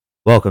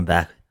Welcome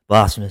back.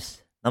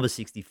 Blasphemous, number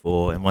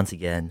 64, and once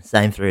again,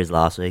 same three as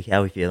last week. How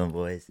are we feeling,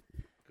 boys?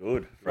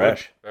 Good,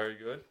 fresh. Very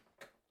good.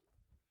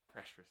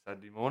 Fresh for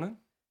Saturday morning.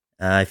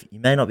 If you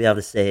may not be able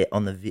to see it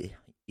on the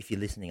if you're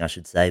listening, I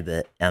should say,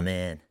 but our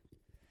man,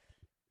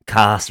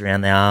 cast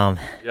around the arm,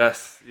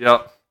 Yes,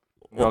 yep.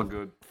 Not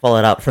good.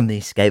 followed up from the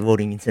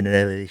skateboarding incident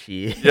earlier this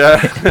year.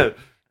 Yeah,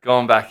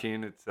 going back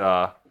in,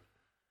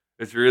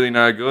 it's really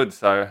no good.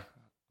 So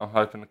I'm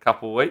hoping a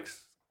couple of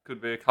weeks,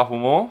 could be a couple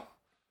more.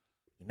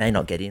 You may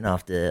not get in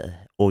after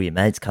all your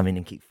mates come in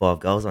and kick 5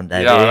 goals on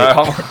debut. Yeah,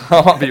 I know.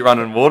 I might be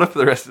running water for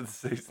the rest of the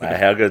season. Mate,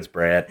 how good's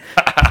Brad?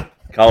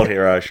 Cold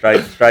hero,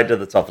 straight to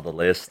the top of the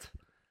list.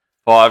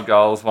 5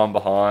 goals, 1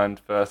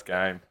 behind, first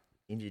game.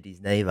 Injured his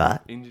knee,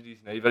 but Injured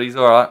his knee, but he's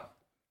all right.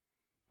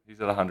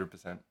 He's at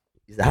 100%.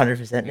 he's 100%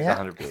 He's now.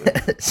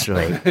 100%.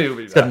 Sweet. He'll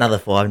be He's got back. another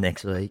 5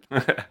 next week.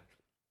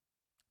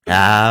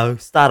 We'll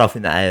start off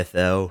in the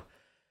AFL.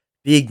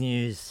 Big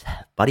news.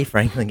 Buddy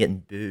Franklin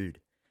getting booed.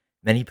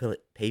 Many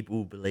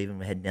people believing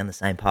we're heading down the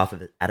same path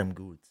of Adam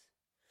Goods.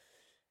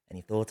 Any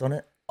thoughts on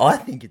it? I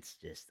think it's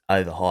just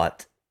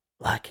overhyped.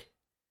 Like,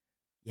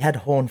 you had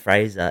Horn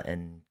Fraser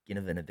and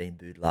Ginnivan have been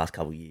booed the last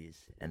couple of years.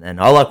 And then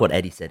I like what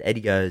Eddie said.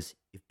 Eddie goes,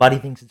 if Buddy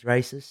thinks it's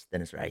racist,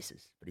 then it's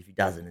racist. But if he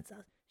doesn't, it's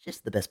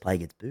just the best player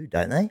gets booed,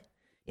 don't they?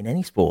 In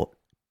any sport.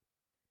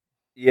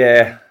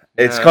 Yeah,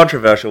 it's Yeah.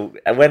 controversial.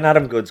 When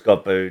Adam Goods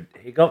got booed,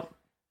 But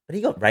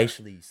he got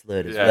racially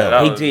slurred as Yeah, well.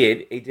 that he was-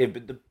 did,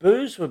 but the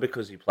boos were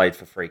because he played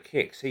for free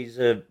kicks. He's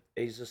a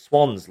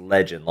Swans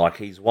legend, like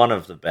he's one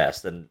of the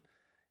best, and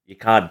you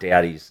can't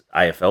doubt his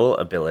AFL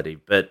ability.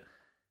 But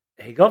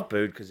he got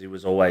booed because he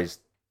was always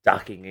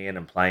ducking in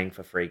and playing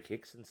for free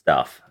kicks and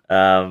stuff.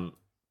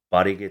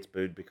 But he gets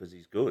booed because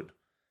he's good.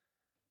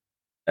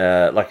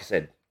 Like I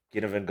said,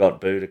 Ginnivan got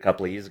booed a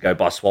couple of years ago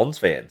by Swans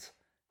fans.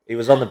 He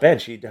was on the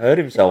bench. He'd hurt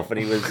himself, and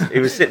he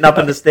was sitting up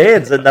in the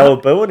stands, and they were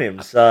booing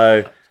him. So I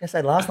was going to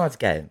say, last night's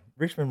game,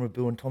 Richmond were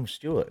booing Tom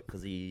Stewart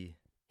because he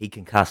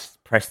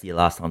concussed Prestia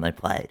last time they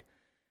played.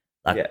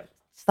 Like, yeah,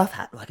 stuff,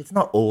 like, it's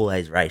not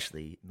always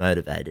racially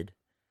motivated.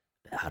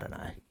 But I don't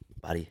know,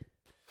 buddy.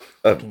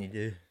 What can you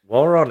do?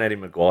 while we're on Eddie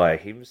Maguire,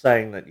 him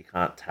saying that you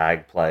can't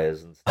tag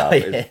players and stuff Oh,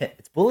 yeah,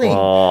 it's bullying.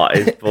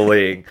 is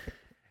bullying.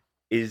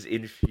 Is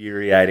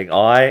infuriating.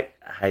 I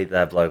hate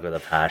that bloke with a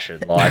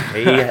passion. Like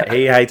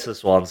he hates the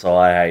Swan, so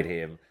I hate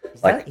him.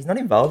 He's not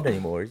involved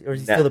anymore, or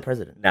is he No. still the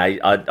president? No,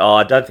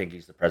 I don't think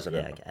he's the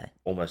president. Yeah, okay.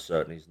 Almost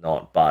certain he's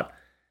not. But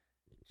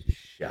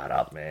shut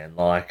up, man.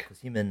 Like, Because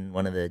him and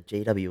one of the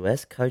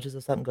GWS coaches or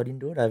something got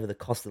into it over the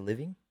cost of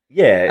living.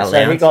 yeah.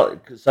 Allowance.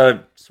 So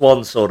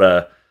Swan sort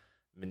of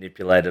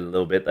manipulated a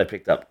little bit. They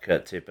picked up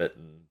Kurt Tippett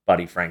and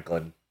Buddy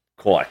Franklin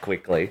quite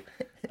quickly.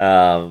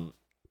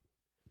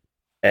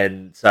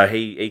 And so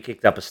he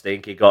kicked up a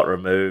stink. He got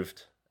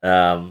removed.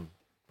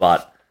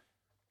 But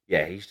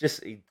yeah, he's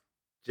just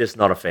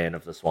not a fan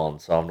of the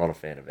Swans, so I'm not a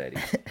fan of Eddie.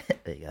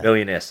 There you go.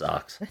 Millionaire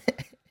sucks.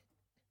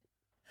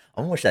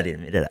 I wish I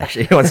didn't admit it,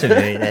 actually. He wants a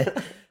millionaire.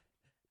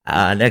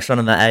 Next one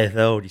on the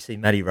AFL, do you see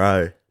Matty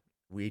Rowe?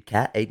 Weird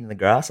cat eating the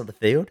grass on the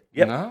field?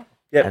 Yep. No?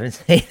 Yep. Haven't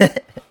seen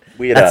it.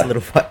 Weirdo. That's a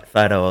little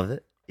photo of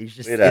it. He's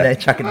just Weirdo. in there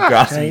chucking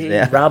grass in his He's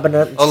mouth. rubbing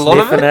it and A lot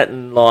of sniffing it? it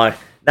and like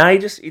no, he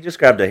just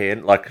grabbed a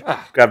hand, like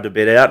grabbed a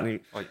bit out and he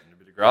Like a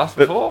bit of grass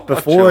but before?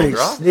 before I'd chew he's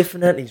on grass.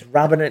 sniffing it and he's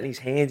rubbing it in his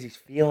hands, he's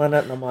feeling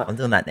it and I'm like I'm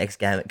doing that next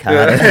game at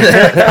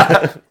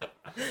Cardiff.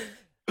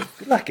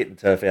 good luck getting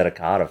turf out of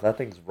Cardiff. That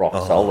thing's rock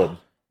Oh. solid.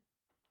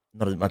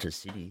 Not as much as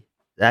City.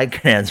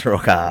 That ground's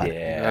rock hard. That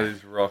Yeah.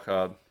 is rock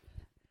hard.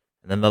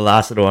 And then the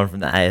last little one from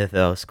the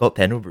AFL, Scott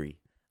Pendlebury.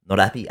 Not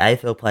happy.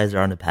 AFL players are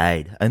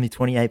underpaid. Only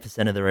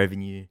 28% of the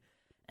revenue.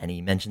 And he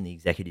mentioned the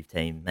executive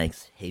team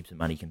makes heaps of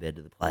money compared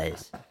to the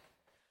players.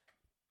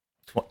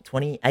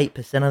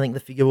 28%, I think the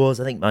figure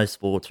was. I think most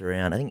sports are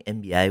around. I think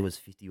NBA was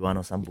 51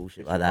 or some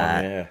bullshit like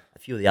that. Yeah. A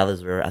few of the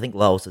others were, I think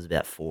Lowell's was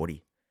about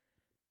 40.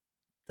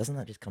 Doesn't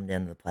that just come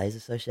down to the Players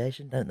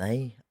Association? Don't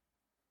they?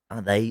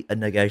 Aren't they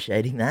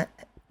negotiating that?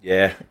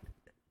 Yeah.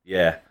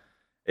 Yeah.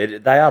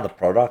 They are the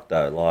product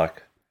though,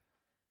 like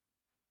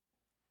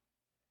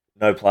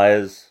no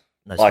players.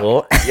 No Like,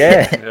 sport.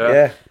 Yeah, Yeah.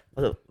 yeah.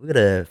 Look, we've got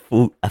a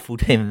full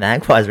team of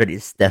Magpies ready to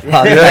step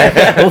up.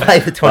 Yeah. We'll play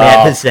for Oh,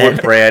 28%.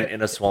 put Brand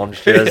in a Swans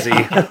jersey.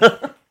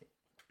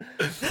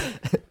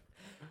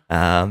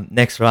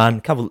 Next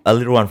one, a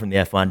little one from the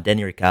F1.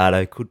 Danny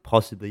Ricciardo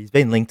he's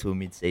been linked to a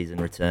mid-season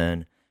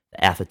return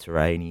to Alpha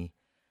Terraini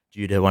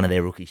due to one of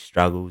their rookie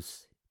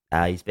struggles.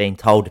 He's been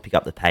told to pick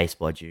up the pace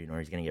by June or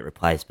he's going to get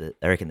replaced, but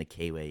they reckon the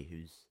Kiwi,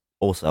 who's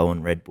also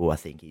on Red Bull, I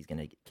think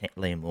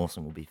Liam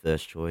Lawson will be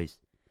first choice.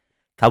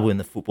 Couple in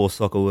the football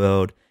soccer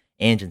world,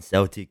 Ange and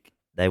Celtic,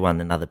 they won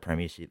another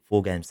premiership,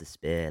 4 games to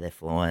spare, they're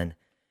flying. And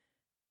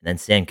then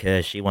Sam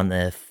Kerr, she's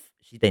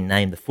been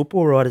named the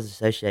Football Writers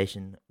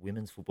Association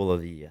Women's Footballer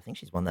of the Year. I think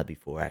she's won that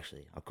before,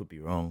 actually. I could be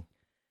wrong.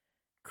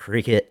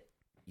 Cricket,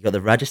 you got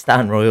the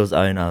Rajasthan Royals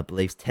owner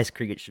believes Test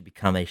cricket should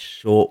become a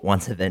short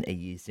once event a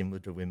year, similar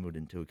to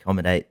Wimbledon, to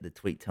accommodate the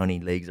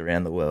T20 leagues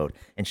around the world,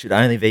 and should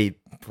only be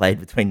played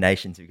between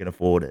nations who can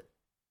afford it.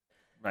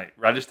 Mate,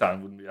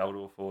 Rajasthan wouldn't be able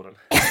to afford it.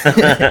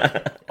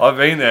 I've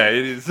been there.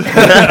 It is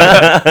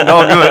not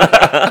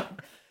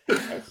good.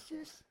 It's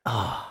just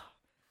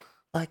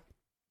like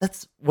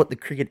that's what the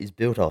cricket is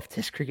built off.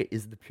 Test cricket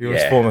is the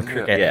purest form of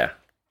cricket. Yeah.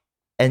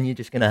 And you're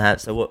just gonna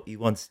have what he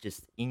wants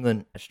just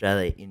England,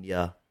 Australia,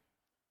 India,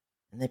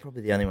 and they're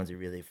probably the only ones who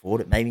really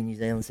afford it. Maybe New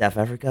Zealand, South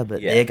Africa,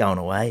 but they're going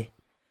away.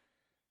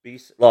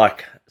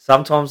 Like,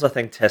 sometimes I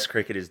think Test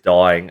cricket is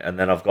dying, and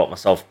then I've got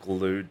myself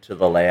glued to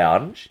the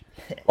lounge,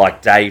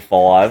 like day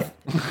 5,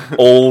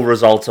 all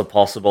results are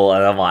possible,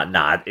 and I'm like,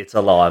 nah, it's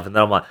alive. And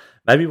then I'm like,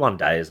 maybe one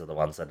days are the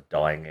ones that are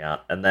dying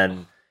out, and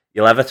then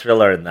you'll have a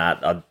thriller in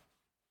that.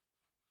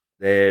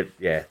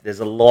 There's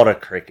a lot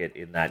of cricket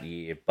in that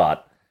year,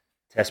 but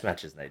Test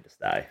matches need to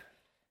stay.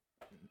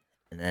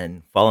 And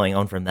then following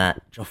on from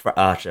that, Jofra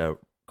Archer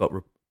got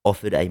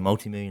offered a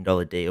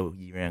multi-million-dollar deal,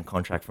 year-round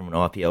contract from an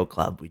IPL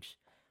club, which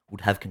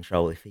would have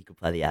control if he could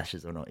play the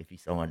Ashes or not if he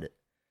signed it.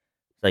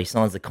 So he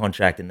signs the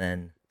contract, and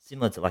then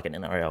similar to like an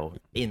NRL,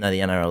 even though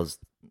the NRL is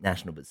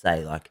national, but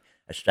say like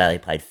Australia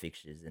played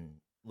fixtures, and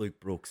Luke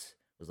Brooks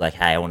was like,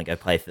 "Hey, I want to go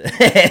play for."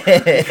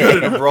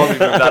 Couldn't have robbed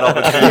him of that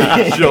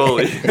opportunity,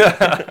 surely.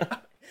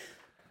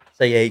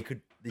 So yeah, he could.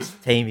 This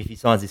team, if he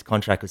signs this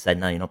contract, would say,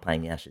 "No, you're not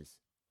playing the Ashes."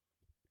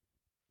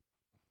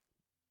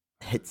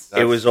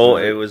 It was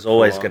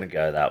always going to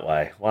go that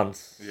way.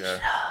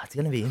 It's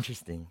going to be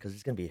interesting because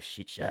it's going to be a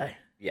shit show.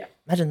 Yeah.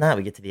 Imagine that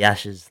we get to the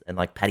Ashes and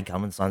like Paddy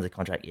Cummins signs a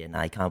contract. Yeah, no,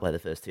 he can't play the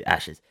first 2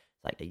 Ashes.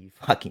 It's like, are you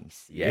fucking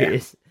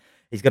serious? Yeah.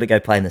 He's got to go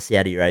play in the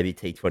Saudi Arabia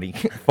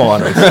T20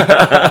 finals.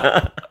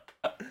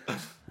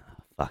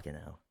 Fucking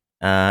hell.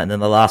 And then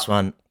the last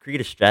one,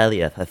 Cricket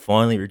Australia have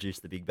finally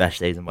reduced the Big Bash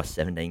season by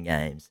 17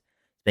 games.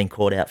 It's been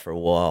called out for a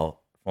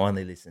while.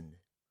 Finally listened.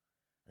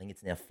 I think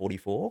it's now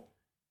 44.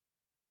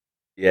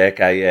 Yeah,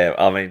 okay, yeah.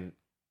 I mean...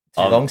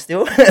 Too long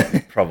still?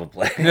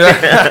 Probably.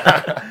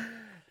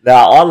 No,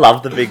 I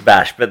love the Big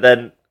Bash, but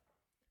then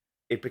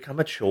it become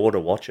a chore to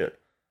watch it.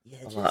 Yeah,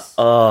 I'm like,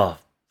 oh,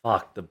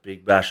 fuck, the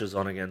Big Bash is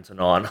on again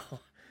tonight.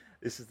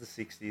 This is the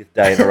 60th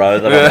day in a row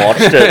that I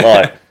watched it.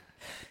 Like,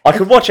 I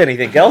could watch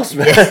anything else,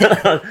 but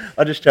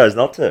I just chose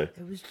not to.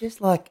 It was just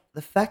like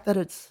the fact that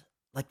it's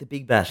like the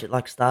Big Bash. It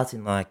like starts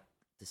in like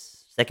the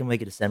second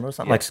week of December or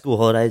something, like school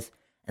holidays,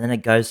 and then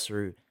it goes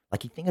through.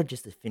 Like you think of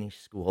just to finish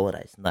school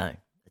holidays. No,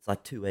 it's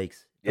like 2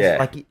 weeks. Yeah,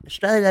 like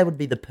Australia Day would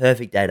be the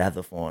perfect day to have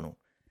the final.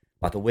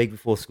 Like a week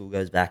before school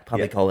goes back,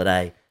 public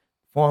holiday,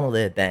 final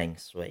there, bang,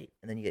 sweet.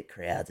 And then you get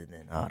crowds, and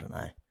then, I don't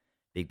know,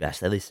 Big Bash.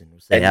 They listen,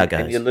 we'll see how it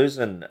goes. And you're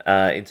losing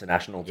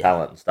international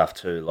talent and stuff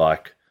too.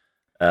 Like,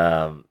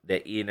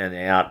 they're in and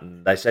out.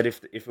 And they said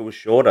if it was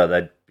shorter,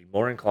 they'd be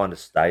more inclined to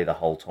stay the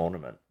whole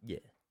tournament. Yeah.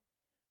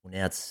 Well,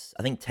 now it's,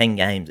 I think, 10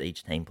 games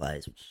each team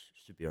plays, which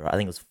should be all right. I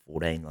think it was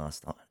 14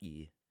 last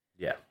year.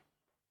 Yeah.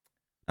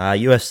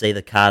 UFC,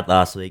 the card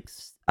last week,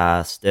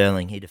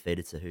 Sterling, he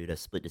defeated Cejudo,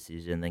 split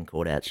decision, then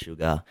called out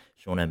Sugar,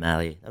 Sean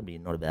O'Malley. That'd be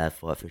not a bad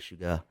fight for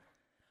Sugar.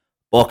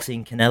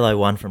 Boxing, Canelo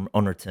won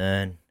on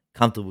return,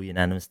 comfortable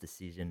unanimous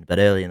decision, but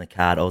early in the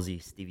card,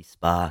 Aussie Stevie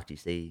Spark, do you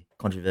see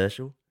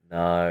controversial?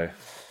 No.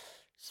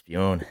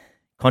 Spewing.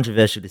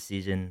 Controversial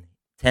decision,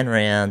 10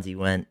 rounds he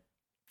went,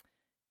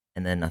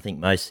 and then I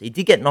think he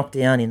did get knocked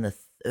down in the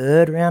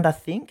 3rd round, I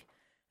think,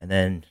 and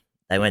then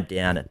they went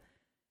down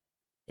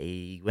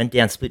He went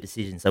down split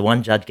decision, so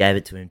one judge gave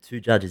it to him,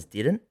 2 judges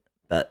didn't,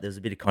 but there was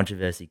a bit of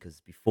controversy because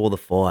before the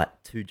fight,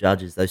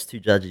 those two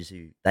judges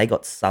they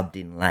got subbed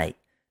in late,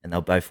 and they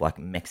were both like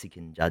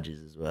Mexican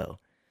judges as well.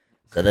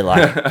 So they're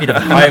like a bit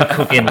of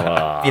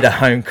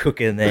home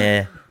cooking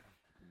there.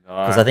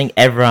 Because I think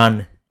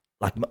everyone,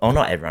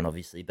 not everyone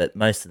obviously, but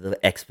most of the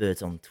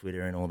experts on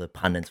Twitter and all the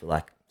pundits were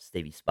like,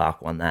 Stevie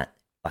Spark won that.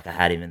 Like I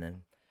had him and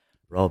then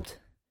robbed.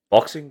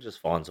 Boxing just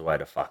finds a way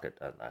to fuck it,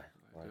 don't they?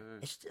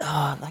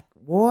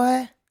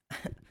 Why?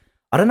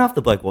 I don't know if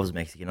the bloke was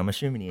Mexican. I'm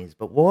assuming he is.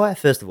 But why,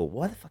 first of all,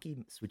 why the fuck are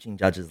you switching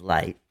judges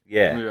late?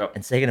 Yeah.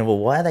 And second of all,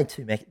 why are they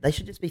two They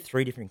should just be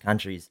 3 different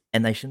countries,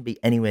 and they shouldn't be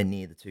anywhere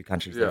near the 2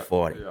 countries they're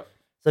fighting. Yeah.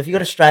 So if you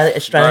got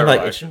Australian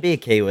bloke, it shouldn't be a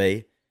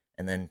Kiwi,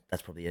 and then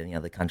that's probably any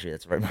other country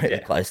that's remotely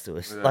close to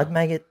us. Yeah.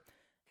 Make it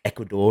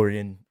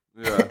Ecuadorian.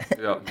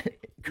 Yeah.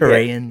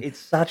 Korean. Yeah, it's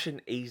such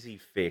an easy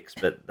fix,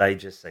 but they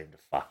just seem to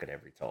fuck it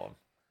every time.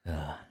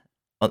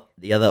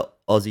 The other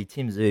Aussie,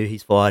 Tim Zhu,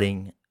 he's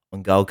fighting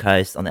on Gold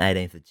Coast on the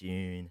 18th of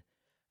June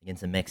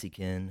against a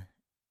Mexican.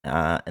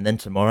 And then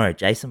tomorrow,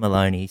 Jason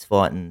Maloney, he's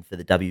fighting for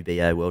the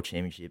WBO World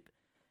Championship.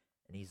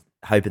 And he's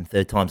hoping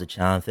 3rd time's a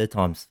charm, third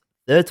time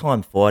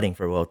fighting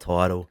for a world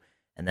title.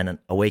 And then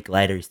a week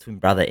later, his twin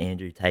brother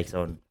Andrew takes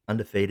on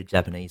undefeated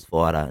Japanese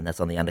fighter. And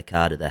that's on the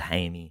undercard of the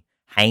Haney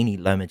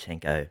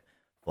Lomachenko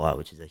fight,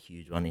 which is a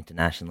huge one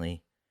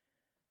internationally.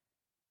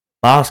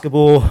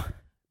 Basketball.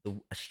 The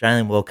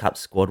Australian World Cup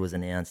squad was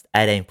announced.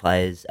 18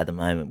 players at the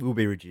moment, will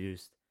be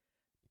reduced.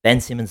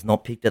 Ben Simmons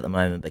not picked at the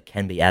moment, but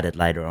can be added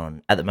later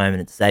on. At the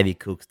moment, it's Xavier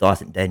Cooks,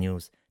 Dyson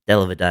Daniels,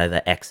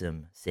 Dellavedova,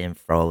 Exum, Sam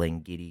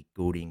Froling, Giddy,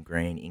 Goulding,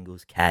 Green,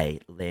 Ingles, Kay,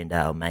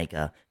 Landale,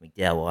 Maker,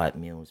 McDowell, White,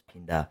 Mills,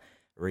 Pinder,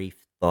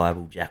 Reef,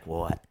 Thibault, Jack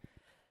White.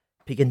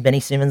 picking Benny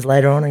Simmons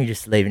later on, or are you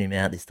just leaving him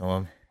out this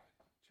time?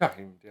 Chuck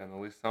him down the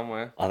list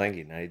somewhere. I think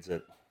he needs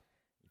it.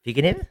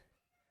 Picking him?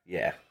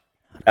 Yeah.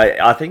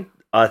 I think.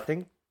 I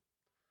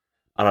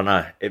don't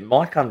know. It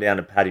might come down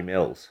to Paddy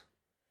Mills.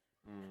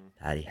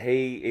 Paddy.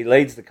 He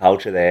leads the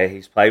culture there.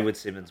 He's played with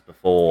Simmons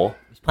before.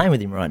 He's playing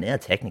with him right now,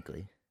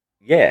 technically.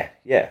 Yeah.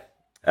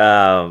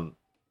 I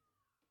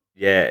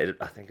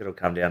think it'll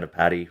come down to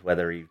Paddy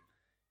whether he,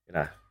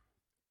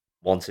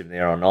 wants him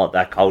there or not.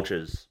 That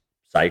culture's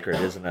sacred,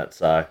 isn't it?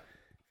 So if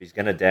he's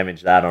going to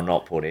damage that or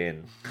not put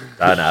in,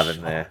 don't have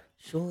him there.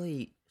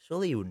 Surely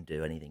he wouldn't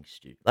do anything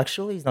stupid. Like,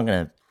 surely he's not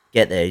going to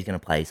get there. He's going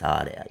to play his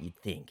heart out, you'd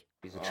think.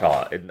 He's a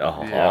child. I don't know.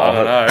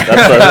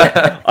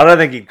 I don't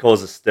think he'd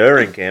cause a stir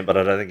in camp, but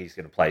I don't think he's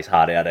going to play his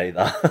heart out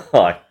either.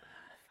 I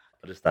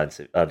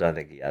don't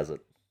think he has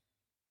it.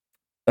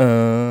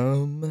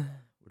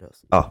 What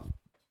else? Oh,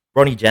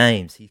 Bronny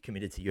James. He's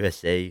committed to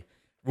USC.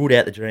 Ruled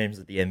out the dreams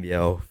of the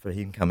NBL for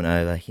him coming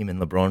over. Him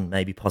and LeBron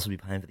maybe possibly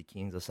playing for the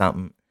Kings or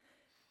something.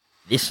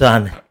 This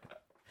one,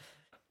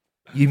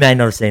 you may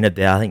not have seen it,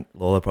 but I think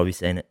Lawler probably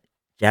seen it.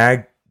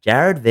 Jared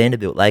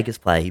Vanderbilt, Lakers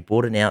player. He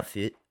bought an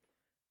outfit,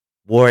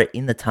 wore it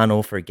in the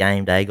tunnel for a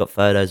game day, got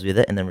photos with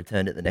it, and then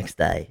returned it the next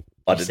day.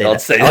 I did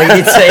not see that. Oh, you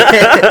did see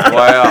it?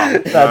 Wow.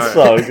 That's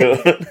so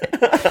good.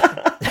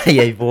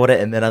 Yeah, he bought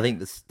it, and then I think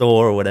the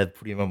store or whatever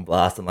put him on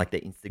blast on like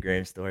the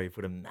Instagram story. He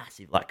put a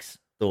massive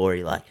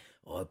story I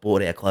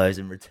bought our clothes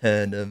and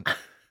returned them.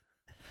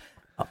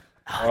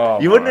 Oh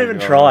You wouldn't my even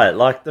God. try it.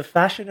 Like, the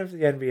fashion of the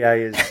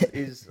NBA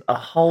is a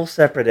whole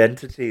separate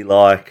entity.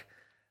 Like,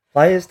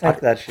 players take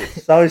that shit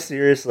so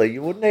seriously.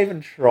 You wouldn't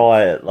even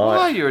try it. Why are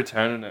Like, you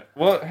returning it?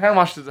 How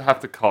much does it have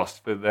to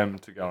cost for them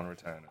to go and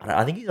return it?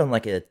 I think he's on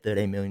like a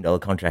 $13 million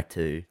contract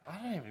too. I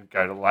don't even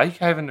go to Lake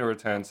Haven to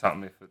return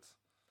something if it's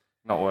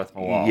not worth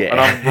my while. Yeah. And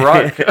I'm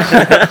broke.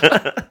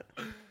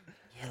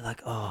 Yeah,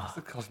 like, oh.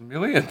 It costs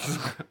millions.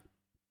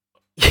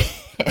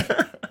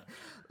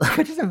 Like,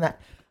 it doesn't matter.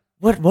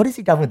 What has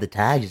he done with the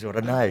tags is what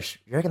I know.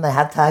 You reckon they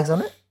have tags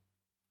on it?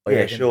 Or you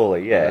yeah, reckon-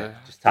 surely, yeah.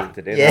 Just tucked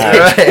it in.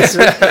 Yeah.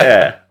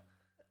 Yeah.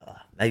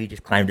 Maybe he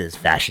just claimed it as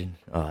fashion.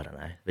 Oh, I don't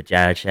know. But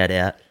Jared, shout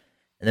out.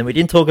 And then we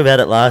didn't talk about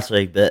it last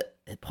week, but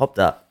it popped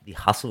up. The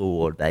Hustle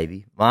Award,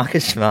 baby.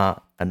 Marcus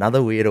Smart,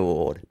 another weird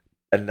award.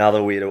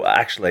 Another weird.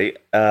 Actually,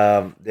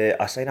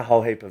 I seen a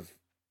whole heap of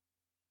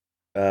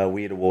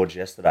weird awards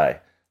yesterday.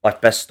 Like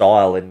best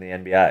style in the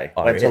NBA.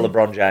 Oh, Went to really?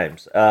 LeBron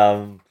James.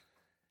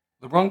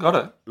 LeBron got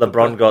it.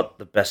 LeBron got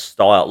the best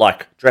style,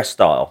 like dress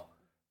style.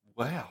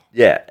 Wow.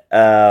 Yeah.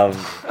 I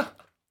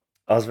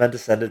was meant to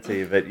send it to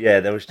you, but yeah,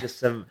 there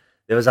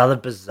was other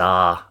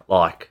bizarre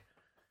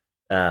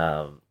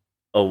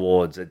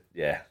awards that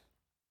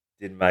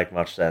didn't make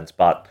much sense.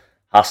 But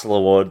Hustle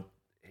Award,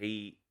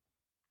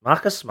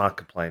 Marcus Smart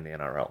could play in the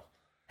NRL.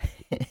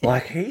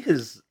 Like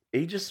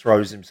he just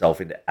throws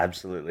himself into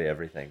absolutely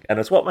everything, and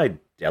it's what made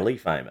Delhi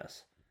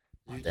famous.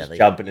 Just Delhi,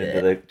 jumping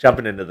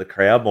yeah. into the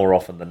crowd more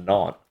often than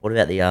not. What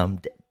about the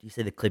do you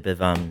see the clip of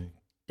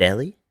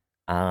Delhi?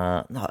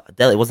 No,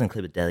 Delhi, it wasn't a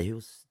clip of Delhi. It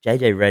was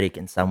JJ Redick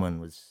and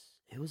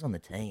who was on the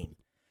team?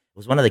 It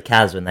was one of the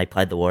Cavs when they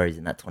played the Warriors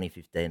in that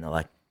 2015. They're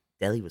like,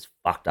 Delhi was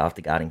fucked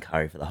after guarding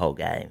Curry for the whole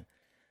game.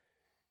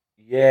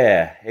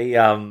 Yeah, I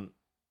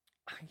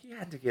think he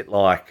had to get It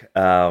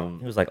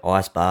was like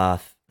ice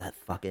bath, that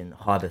fucking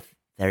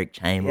hypotheric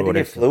chamber. he had or to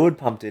get whatever. fluid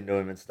pumped into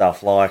him and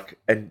stuff.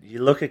 And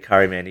you look at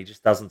Curry, man, he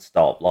just doesn't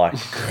stop. Like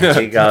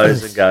he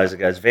goes and goes and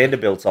goes.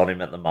 Vanderbilt's on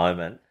him at the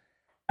moment,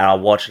 and I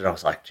watched it. And I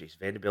was like, geez,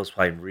 Vanderbilt's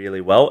playing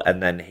really well.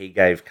 And then he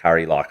gave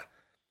Curry like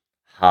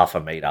half a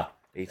meter.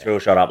 He threw a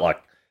shot up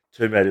like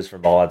 2 meters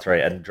from behind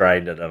three and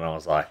drained it. And I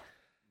was like,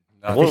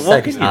 Nothing.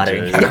 what can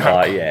disheartening. you do?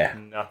 Like, yeah.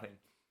 Nothing.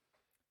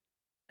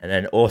 And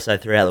then also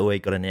throughout the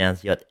week got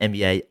announced, you got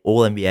NBA,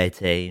 all NBA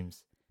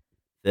teams.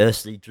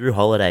 Firstly, Drew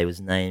Holiday was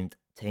named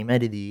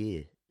Teammate of the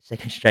Year.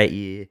 Second straight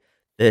year.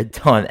 Third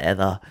time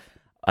ever.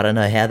 I don't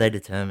know how they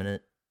determine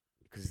it.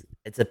 Because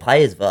it's a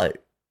player's vote.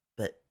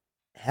 But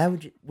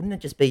wouldn't it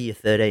just be your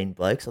 13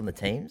 blokes on the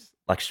teams?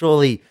 Like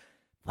surely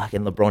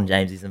fucking LeBron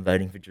James isn't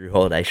voting for Drew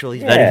Holiday. Surely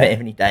he's voting for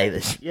Anthony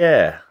Davis.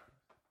 Yeah.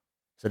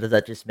 So does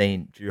that just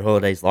mean Drew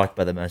Holiday's liked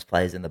by the most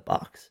players in the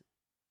Bucks?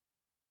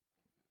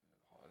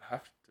 It'd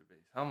have to be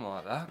something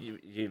like that.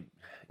 You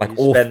Like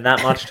spend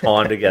that much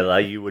time together,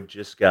 you would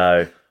just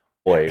go,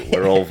 boy,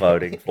 we're all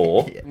voting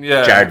for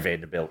Yeah. Jared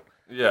Vanderbilt.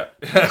 Yeah.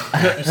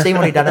 You seen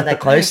what he done at that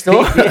clothes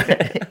store?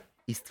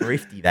 He's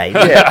thrifty, baby.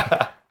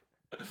 Yeah.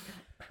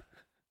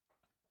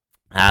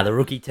 The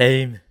rookie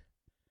team.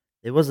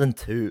 There wasn't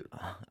too.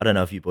 I don't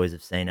know if you boys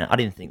have seen it. I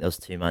didn't think there was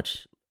too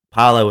much.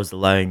 Parlo was the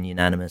lone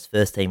unanimous.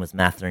 First team was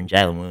Mathurin,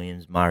 Jalen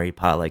Williams, Murray,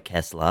 Parlo,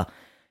 Kessler.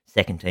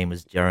 Second team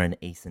was Jaron,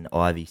 Eason,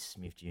 Ivy,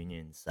 Smith Jr.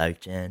 and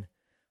Soakjan.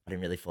 I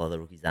didn't really follow the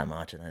rookies that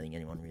much. I don't think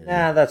anyone really.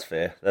 Nah, that's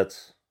fair. I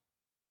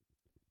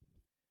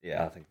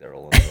think they're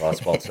all in the right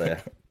spots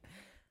there.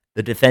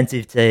 The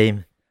defensive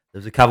team. There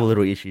was a couple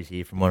little issues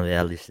here from one of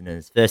our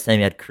listeners. First team,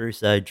 you had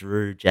Crusoe,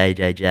 Drew,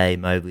 JJJ,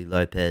 Mobley,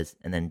 Lopez,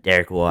 and then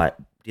Derek White,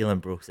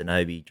 Dylan Brooks, and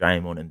Obi,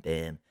 Draymond, and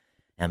Bam.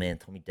 Our man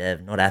Tommy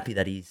Dev, not happy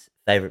that his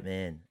favourite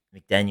man,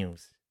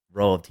 McDaniels,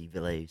 robbed, he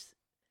believes.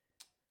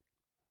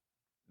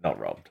 Not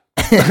robbed.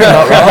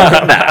 Not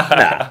robbed?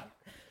 Nah.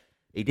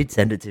 He did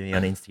send it to me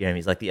on Instagram.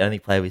 He's like the only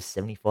player with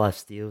 75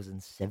 steals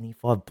and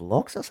 75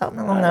 blocks or something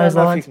along I those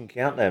don't know if lines. you can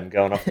count them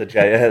going off the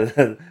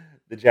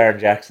the Jaron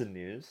Jackson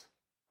news.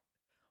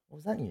 What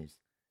was that news?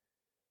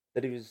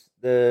 That he was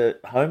the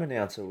home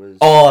announcer was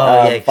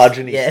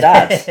fudging his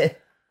stats.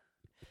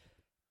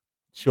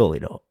 Surely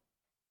not.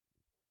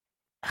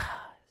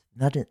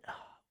 Imagine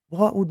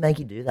what would make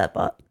you do that,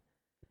 but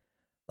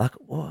like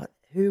what?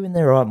 Who in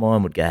their right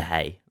mind would go,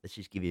 hey, let's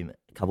just give him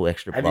a couple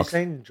extra Have blocks? you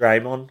seen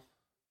Draymond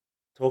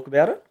talk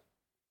about it?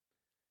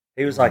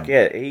 He was like,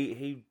 yeah,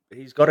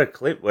 he's got a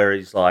clip where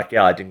he's like,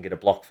 yeah, I didn't get a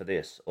block for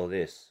this, or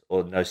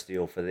no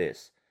steal for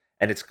this.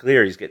 And it's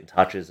clear he's getting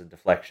touches and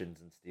deflections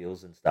and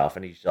steals and stuff.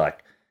 And he's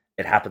like,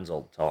 it happens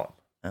all the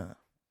time.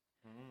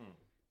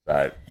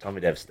 So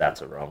Tommy Dev's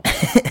stats are wrong.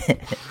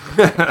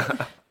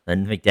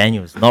 And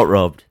McDaniel's not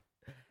robbed.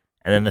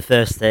 And then the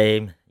first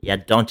team, you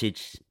had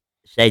Doncic,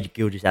 Shai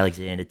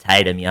Gilgeous-Alexander,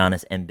 Tatum,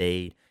 Giannis,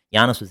 Embiid.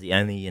 Giannis was the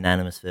only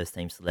unanimous first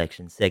team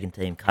selection. Second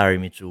team, Curry,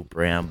 Mitchell,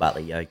 Brown,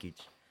 Butler, Jokic.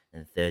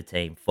 And third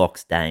team,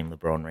 Fox, Dame,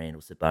 LeBron,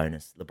 Randall,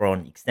 Sabonis.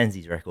 LeBron extends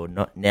his record,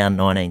 now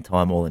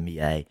 19-time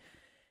All-NBA.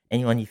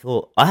 Anyone you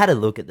thought... I had a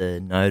look at the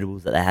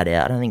notables that they had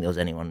out. I don't think there was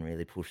anyone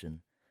really pushing.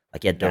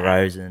 Like, you had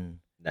DeRozan.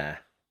 Nah.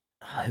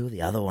 Oh, who were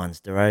the other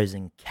ones?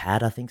 DeRozan,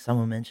 Cat, I think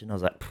someone mentioned. I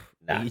was like,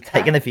 Nah, are you Cat.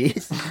 taking the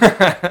piss?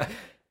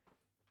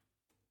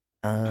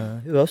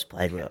 Who else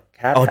played well?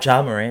 Cat.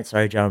 Ja Morant.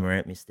 Sorry, Ja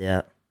Morant missed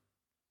out.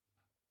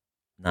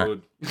 No.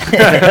 Good.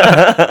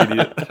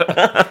 Idiot.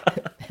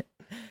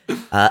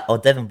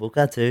 Devin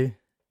Booker too.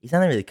 I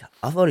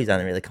thought he's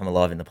only really come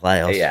alive in the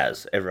playoffs. He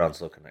has.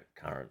 Everyone's looking at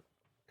current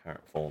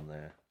form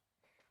there.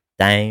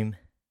 Dame.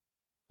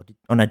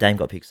 No, Dame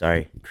got picked,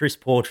 sorry. Chris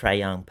Paul, Trae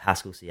Young,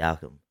 Pascal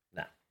Siakam.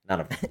 Nah,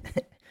 none of them.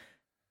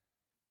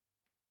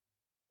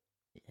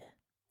 Yeah.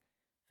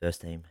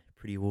 First team.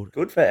 Pretty ordered.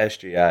 Good for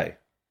SGA.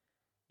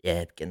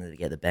 Yeah, getting to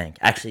get the bank.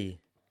 Actually,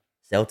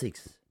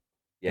 Celtics.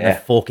 Yeah. Gonna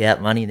fork out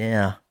money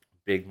now.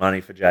 Big money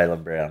for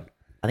Jaylen Brown.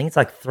 I think it's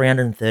like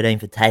 313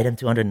 for Tatum,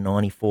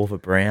 294 for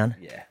Brown.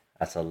 Yeah,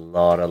 that's a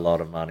lot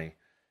of money.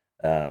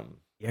 You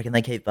reckon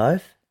they keep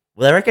both?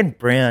 Well, they reckon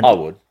Brown... I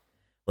would.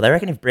 Well, they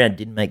reckon if Brown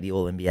didn't make the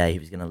All-NBA, he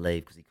was going to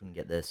leave because he couldn't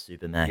get the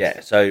super max.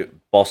 Yeah, so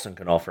Boston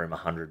can offer him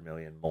 $100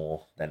 million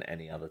more than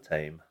any other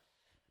team.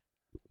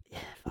 Yeah,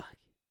 fuck.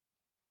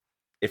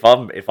 If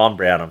I'm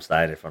Brown, I'm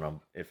staying. If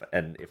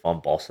I'm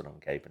Boston, I'm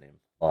keeping him.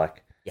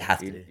 Like You have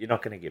to. you're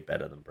not going to get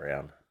better than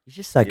Brown. He's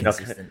just so You're not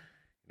consistent.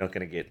 Not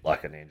going to get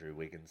like an Andrew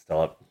Wiggins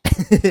type.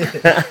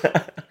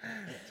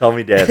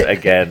 Tommy Dev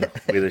again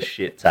with a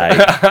shit take.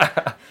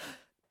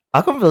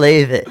 I couldn't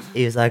believe it.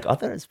 He was like, I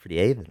thought it was pretty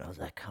even. I was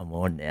like, come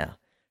on now.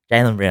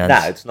 Jalen Brown's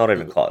No, it's not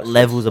even close.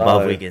 levels It's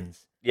above so-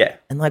 Wiggins. Yeah,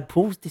 And like,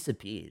 Paul's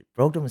disappeared.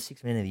 Brogdon was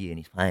 6th man of the year and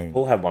he's playing.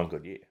 Paul had one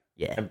good year,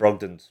 Yeah. and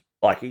Brogdon's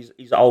like he's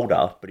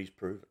older, but he's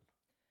proven.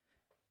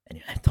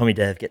 Anyway, Tommy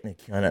Dev getting a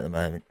killing at the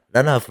moment. I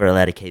don't know if we're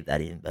allowed to keep that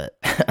in, but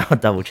I'll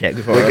double check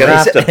before We're I gonna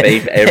release have to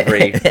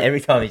it. beep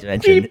every time he's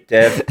mentioned. Beep,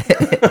 Dev.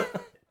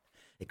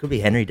 It could be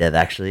Henry Dev,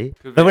 actually.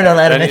 Could But be we're not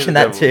allowed to any mention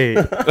of that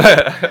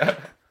the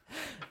too.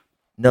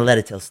 Not allowed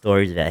to tell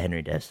stories about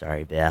Henry Dev,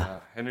 sorry,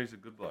 Bow. Henry's a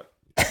good bloke.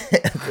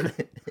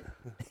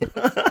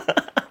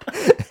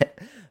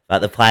 But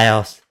the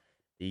playoffs,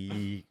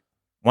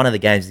 one of the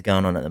games is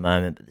going on at the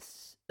moment, but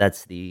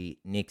that's the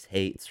Knicks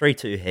Heat. It's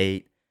 3-2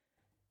 Heat.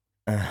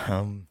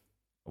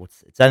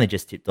 It's only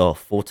just tipped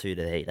off 4-2 to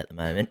the Heat at the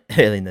moment,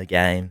 early in the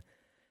game.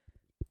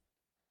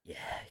 Yeah.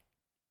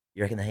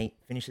 You reckon the Heat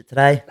finish it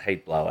today?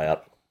 Heat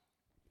blowout.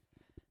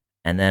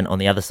 And then on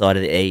the other side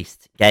of the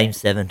East, Game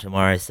 7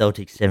 tomorrow,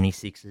 Celtics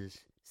 76ers.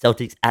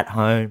 Celtics at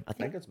home. I I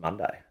think. think it's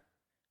Monday.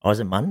 Oh, is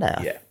it Monday?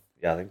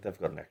 Yeah. I think they've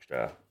got an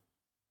extra.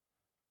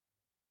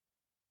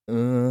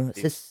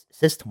 It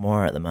says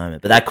tomorrow at the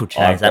moment, but that could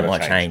change. I've That gotta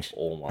might change.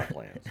 all my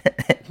plans.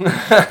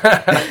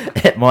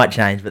 It might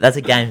change, but that's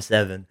a Game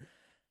 7.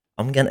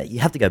 You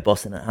have to go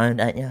Boston at home,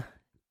 don't you?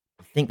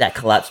 I think that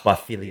collapse by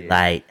Philly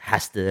late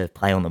has to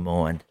play on the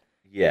mind.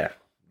 Yeah.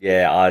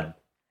 And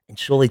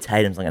surely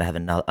Tatum's not going to have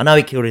another. I know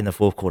he killed it in the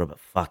fourth quarter, but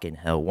fucking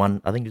hell.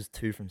 I think it was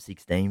 2 from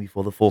 16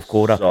 before the fourth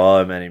quarter.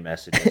 So many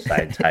messages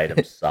saying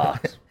Tatum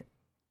sucks.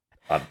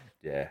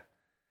 Yeah.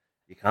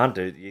 You can't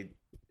do.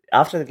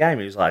 After the game,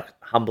 he was like,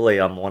 humbly,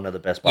 I'm one of the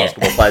best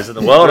basketball players in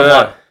the world. I'm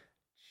like,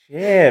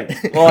 yeah,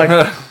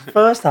 like,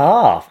 first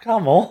half,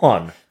 come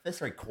on. First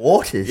 3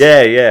 quarters.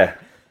 Yeah.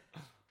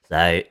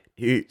 So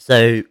who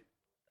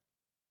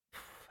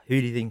do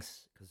you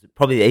think's... Because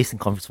probably the Eastern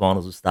Conference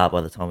Finals will start by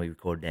the time we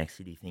record next.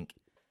 Who do you think?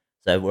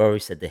 So we already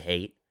said the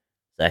Heat.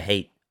 So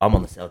Heat, I'm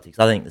on the Celtics.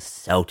 I think the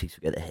Celtics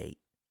will get the Heat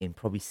in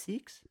probably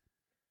 6.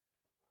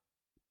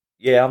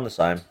 Yeah, I'm the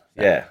same.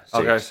 Yeah.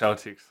 I'll go 6.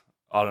 Celtics.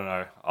 I don't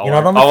know. You're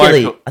not on the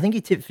Philly. I think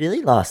you tipped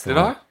Philly last time.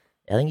 Did I?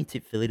 I think you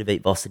tipped Philly to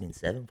beat Boston in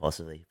 7,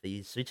 possibly. But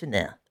you're switching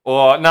now.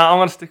 Or no, I'm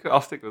gonna stick.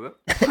 I'll stick with it.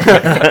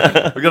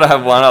 We're gonna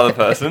have one other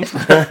person.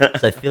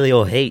 So Philly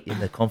or Heat in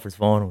the conference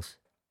finals.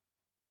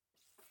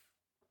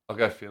 I'll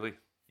go Philly.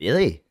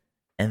 Philly,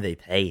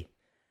 MVP.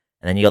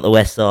 And then you got the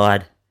West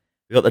Side.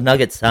 We got the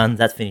Nuggets Suns.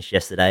 That's finished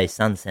yesterday.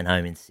 Suns sent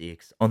home in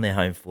 6 on their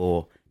home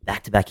floor.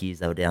 Back-to-back years,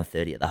 they were down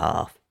 30 at the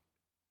half.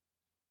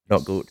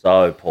 Not good.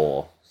 So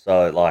poor.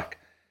 So, like,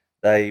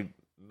 they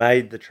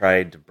made the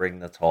trade to bring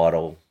the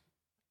title,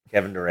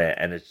 Kevin Durant,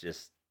 and it's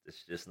just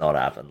not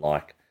happened.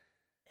 Like,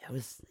 It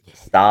was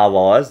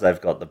star-wise,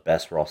 they've got the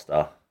best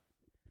roster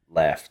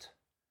left.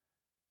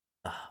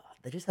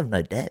 they just have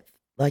no depth.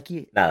 Like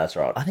you, No, that's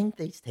right. I think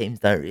these teams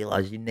don't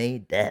realize you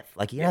need depth.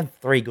 Like you can have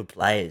 3 good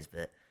players,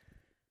 but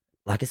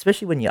like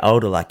especially when you're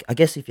older. Like I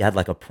guess if you had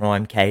like a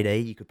prime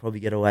KD, you could probably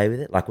get away with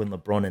it. Like when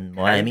LeBron in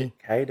Miami,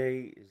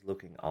 KD is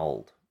looking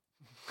old.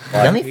 he's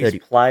Like, only his 30.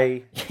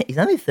 play. He's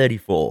only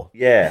 34.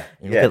 Yeah,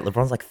 And yeah. look at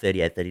LeBron's like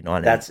 38,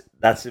 39. That's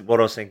what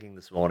I was thinking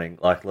this morning.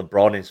 Like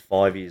LeBron is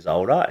 5 years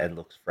older and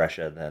looks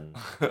fresher than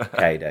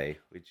KD,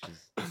 which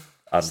is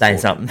saying unfortunate.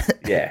 something.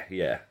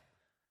 Yeah.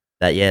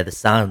 But yeah, the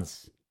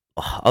Suns.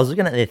 I was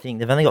looking at their thing.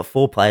 They've only got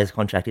 4 players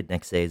contracted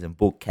next season: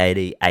 Book,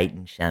 KD,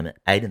 Aiton, Shamit.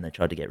 Aiton they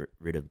tried to get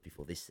rid of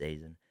before this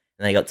season,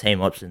 and they got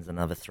team options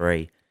another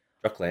 3.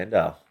 Jock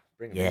Landau,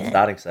 bring him in, Yeah.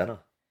 starting center.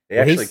 He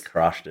Well, actually he's-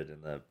 crushed it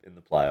in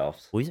the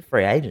playoffs. Well, he's a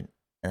free agent,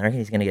 and I reckon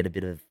he's going to get a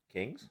bit of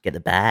Kings, get the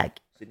bag.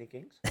 Sydney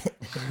Kings.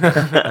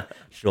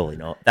 Surely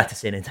not. Back to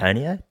San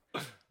Antonio.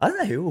 I don't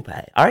know who will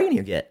pay. I reckon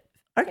you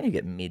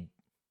get mid,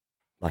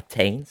 like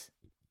teens,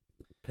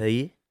 per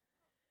year.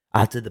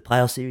 After the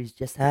playoff series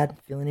just had,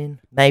 filling in,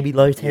 maybe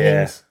low teens.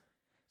 Yeah.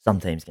 Some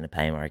team's going to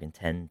pay him, I reckon,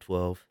 10,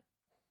 12.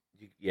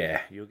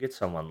 You'll get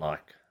someone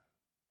like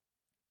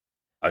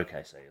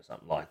OKC or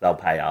something. Like they'll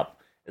pay up.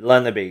 It'll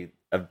only be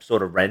a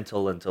sort of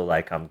rental until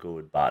they come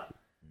good, but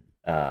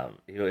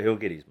he'll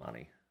get his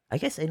money. I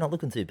guess they're not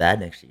looking too bad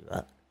next year,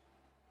 but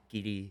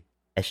Giddy,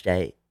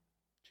 SJ,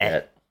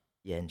 Chet.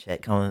 yeah, and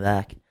Chet coming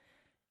back.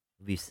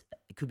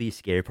 It could be a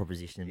scary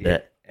proposition, Yeah.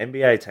 but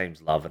NBA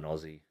teams love an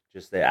Aussie.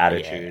 Just their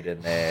attitude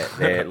and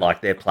their like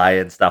their play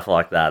and stuff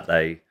like that.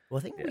 well, I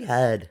think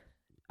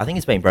I think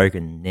it's been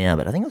broken now,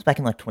 but I think it was back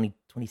in like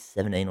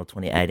 2017 or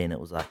 2018. It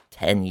was like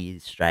 10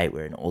 years straight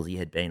where an Aussie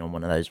had been on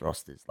one of those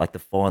rosters, like the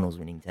finals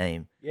winning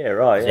team. Yeah,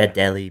 right. You Yeah. had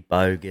Delhi,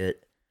 Bogut.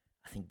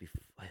 I think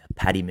before,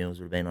 Paddy Mills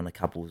would have been on a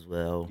couple as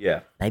well.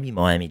 Yeah. Maybe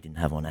Miami didn't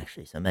have one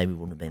actually, so maybe it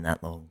wouldn't have been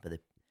that long.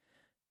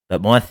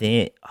 But my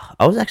thing,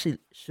 I was actually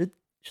should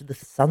the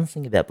Suns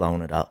think about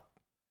blowing it up?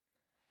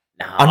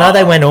 No. I know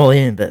they went all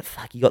in, but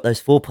fuck, you got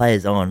those 4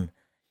 players on.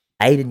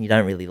 Aiden, you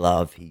don't really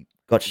love. He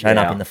got shown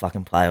up Yeah. in the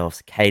fucking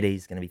playoffs.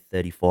 KD's going to be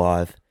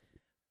 35.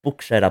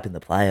 Book showed up in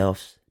the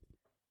playoffs.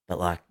 But,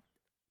 like,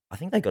 I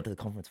think they got to the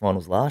conference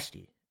finals last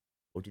year.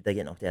 Or did they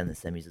get knocked out in the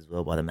semis as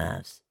well by the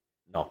Mavs?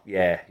 No.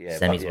 Yeah.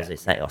 Semis but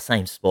was their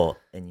same spot,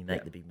 and you make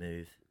Yeah. the big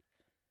move.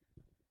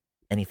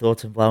 Any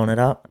thoughts on blowing it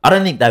up? I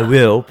don't think they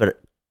will,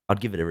 but I'd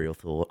give it a real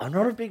thought. I'm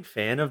not a big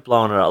fan of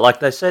blowing it up. Like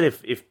they said,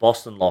 if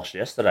Boston lost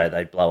yesterday,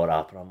 they'd blow it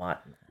up, and I'm like,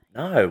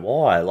 no,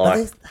 why? But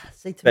Like,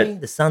 see, to but- me,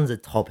 the Suns are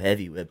top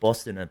heavy, where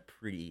Boston are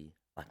pretty,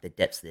 like, the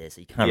depth's there,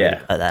 so you can't Yeah.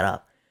 really blow that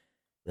up.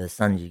 But the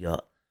Suns, you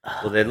got.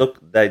 well,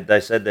 they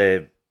said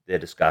they're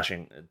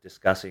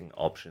discussing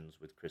options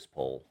with Chris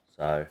Paul,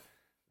 so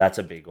that's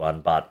a big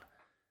one. But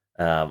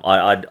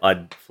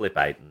I'd flip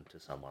Aiton to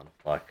someone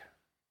like.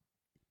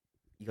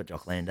 You got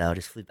Jock Landau,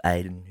 just flip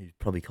Aiden, who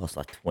probably cost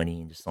like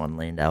 20, and just sign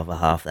Landau for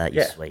half that.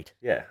 You're Yeah. sweet.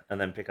 Yeah, and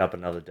then pick up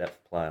another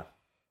depth player.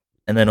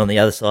 And then on the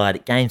other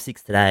side, Game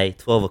 6 today,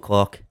 12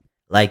 o'clock.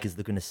 Lakers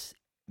looking to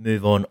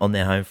move on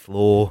their home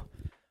floor.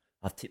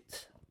 I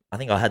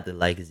think I had the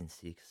Lakers in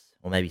 6,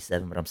 or maybe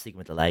 7, but I'm sticking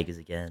with the Lakers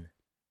again.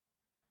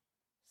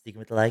 Sticking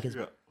with the Lakers?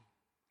 Yeah.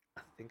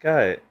 I think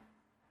I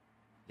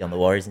You on the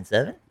Warriors in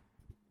 7?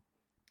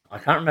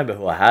 can't remember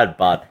who I had,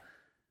 but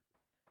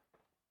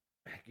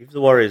give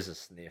the Warriors a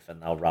sniff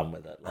and they'll run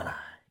with it. Like,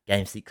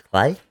 Game 6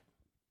 Clay?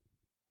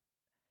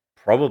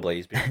 probably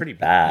he's been pretty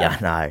bad. Yeah,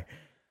 I know.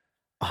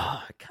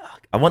 Oh, God.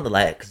 I want the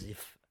Lakers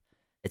because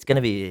it's going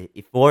to be,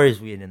 if Warriors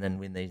win and then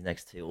win these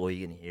next 2, all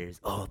you're going to hear is,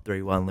 3-1,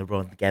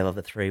 LeBron gave up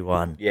the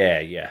 3-1.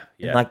 Yeah.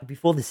 And, like,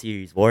 before the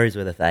series, Warriors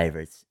were the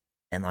favourites.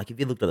 And, like, if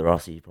you looked at the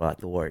roster, you'd be like,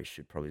 the Warriors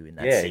should probably win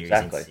that Yeah, series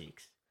exactly. in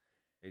 6.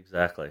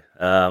 Exactly.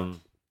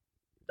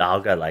 I'll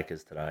go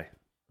Lakers today.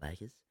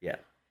 Lakers. Yeah.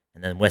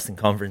 And then Western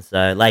Conference,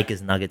 though,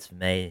 Lakers, Nuggets for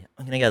me.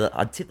 I'm going to go,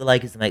 I'd tip the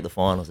Lakers to make the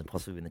finals and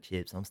possibly win the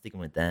chips. I'm sticking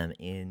with them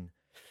in,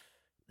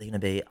 they're going to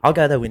be, I'll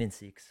go, they'll win in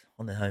 6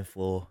 on their home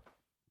floor.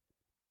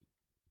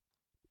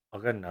 I'll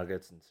go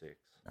Nuggets in 6.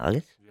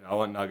 Nuggets? Yeah, I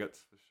want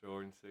Nuggets for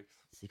sure in 6.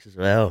 6 as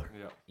well.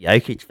 Yeah.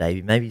 Jokic,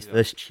 baby. Maybe his Yeah.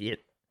 first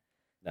chip.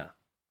 No,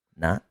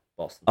 Nah.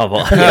 Boston. Oh,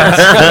 well. They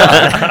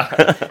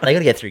got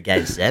to get through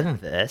Game 7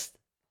 first.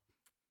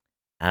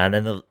 And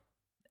then the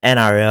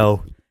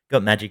NRL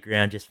got Magic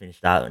Round just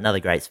finished up. Another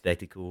great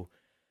spectacle.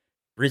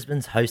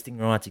 Brisbane's hosting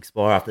rights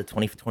expire after the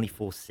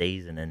 2024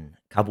 season, and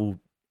a couple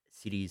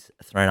cities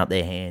are throwing up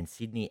their hands.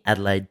 Sydney,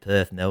 Adelaide,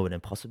 Perth, Melbourne,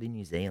 and possibly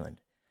New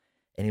Zealand.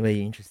 Anywhere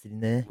you're interested in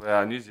there?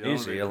 Wow, New Zealand. New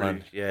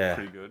Zealand, yeah.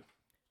 Pretty good.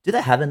 Do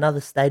they have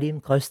another stadium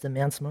close to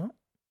Mount Smart?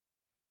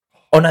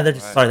 Oh no, they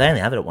only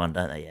have it at one,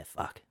 don't they? Yeah,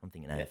 fuck. I'm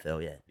thinking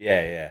AFL. Yeah,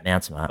 Yeah.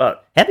 Mount Smart.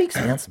 But How big's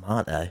Mount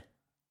Smart though?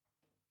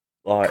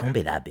 like Can't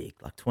be that big.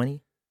 Like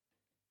 20.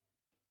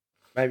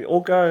 maybe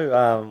or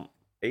go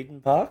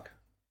Eden Park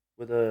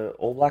with a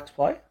All Blacks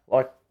play.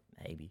 Like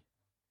Maybe.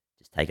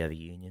 Just take over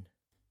Union.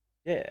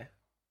 yeah,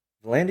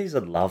 the Landys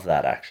would love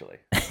that actually.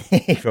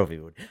 He probably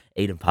would.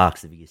 Eden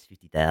Park's the biggest,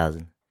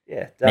 50,000.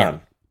 Yeah,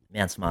 done.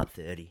 Mount Smart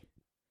 30.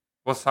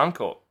 What's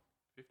Suncorp?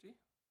 50?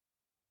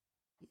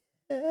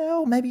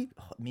 Or maybe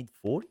mid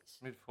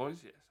 40s. Mid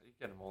 40s, yeah. So you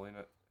get them all in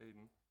at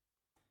Eden.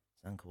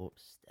 Suncorp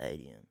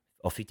Stadium.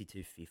 Oh,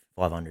 52,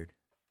 500.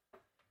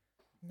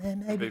 It'd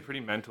Maybe. be pretty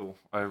mental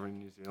over in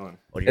New Zealand.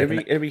 What do you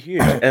reckon? It'd be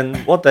huge. And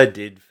what they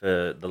did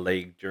for the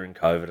league during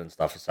COVID and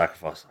stuff, for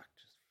sacrifice, like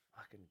just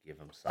fucking give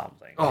them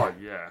something. Oh,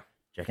 yeah.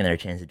 Do you reckon there are a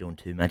chance of doing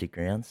 2 Magic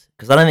rounds?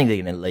 Because I don't think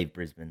they're going to leave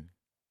Brisbane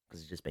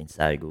because it's just been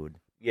so good.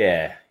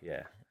 Yeah.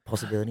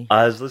 Possibility?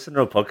 I was listening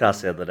to a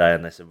podcast the other day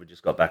and they said we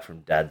just got back from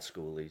dad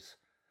schoolies.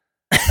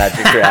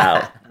 Magic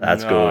round.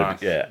 That's Nice,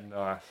 good. Yeah.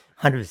 Nice.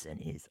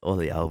 100% is. All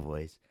the old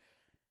boys.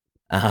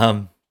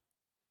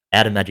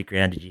 Out of Magic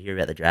round, did you hear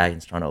about the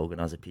Dragons trying to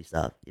organise a piss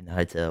up in the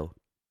hotel?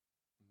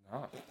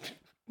 No.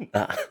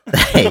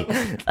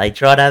 They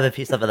tried to have a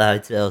piss up at the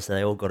hotel, so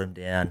they all got them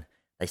down.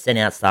 They sent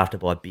out staff to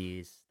buy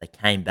beers. They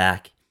came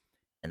back,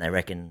 and they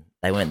reckon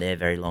they weren't there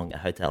very long. A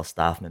hotel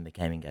staff member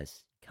came and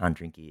goes, "Can't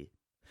drink here."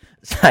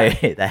 So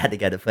they had to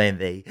go to Plan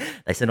B.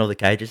 They sent all the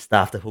coaches,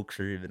 staff to Hook's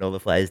room, and all the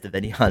players to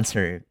Benny Hunt's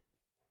room.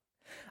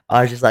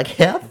 I was just like,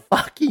 how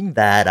fucking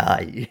bad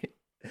are you?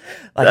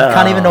 Like, you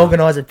can't even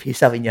organise a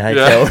piss up in your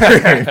hotel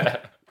room.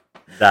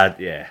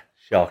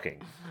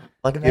 Shocking.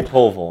 Like, Get imagine,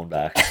 Paul Vaughan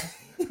back.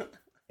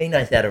 he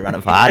knows how to run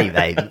a party,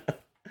 baby.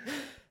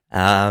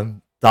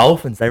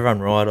 Dolphins, they run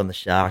right on the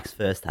Sharks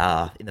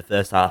in the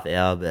first half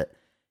hour, but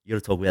you got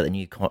to talk about the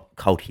new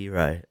cult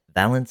hero,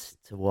 Valence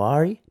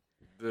Tawari.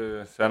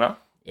 The centre?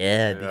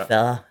 Yeah, big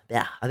fella.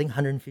 About, I think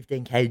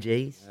 115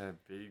 kgs. Yeah,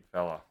 big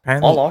fella.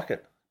 Apparently, I like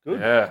it. Good.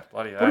 Yeah,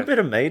 bloody Put a hell. bit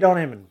of meat on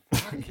him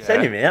and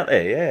send him out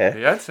there, yeah.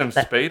 He had some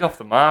speed off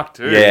the mark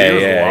too. Yeah, he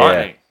was yeah,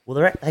 lightning.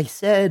 well, they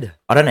said,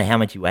 I don't know how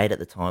much he weighed at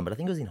the time, but I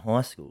think it was in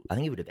high school. I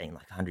think he would have been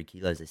like 100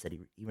 kilos. They said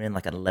he ran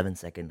like an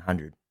 11-second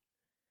 100.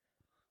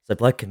 So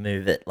bloke can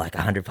move at like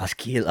 100 plus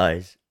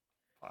kilos.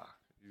 Fuck.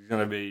 He's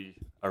going to be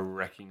a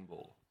wrecking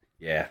ball.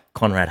 Yeah.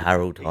 Conrad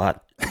Harold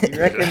type. He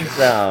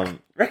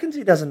reckons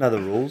he doesn't know the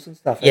rules and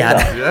stuff. Yeah, I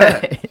either. know.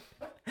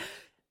 Yeah.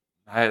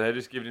 Hey, they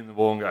just give him the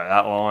ball and go,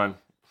 that line.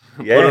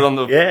 Yeah, Put it on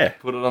the yeah.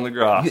 Put it on the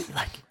grass.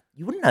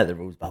 You wouldn't know the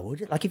rules, but would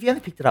you? Like, if you only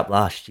picked it up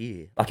last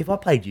year, like if I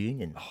played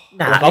Union,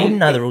 Nah, like, I wouldn't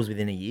know the rules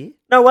within a year.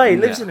 No way, he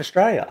lives in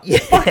Australia. Yeah.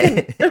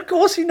 Of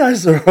course he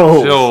knows the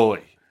rules.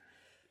 Surely.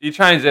 He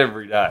trains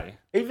every day.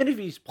 Even if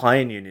he's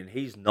playing Union,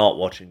 he's not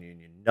watching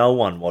Union. No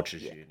one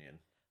watches Union.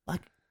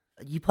 Like,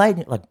 you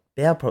played, like,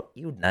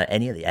 you would know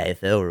any of the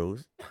AFL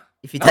rules.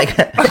 If you take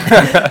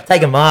a,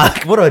 take a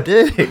mark, what do I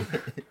do?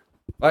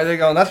 Like, they're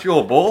going, that's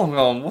your ball. I'm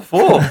going, what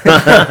for?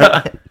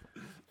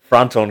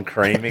 Front on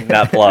creaming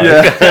that bloke.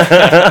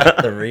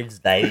 The ribs,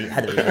 baby,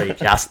 had to be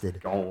readjusted.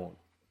 Go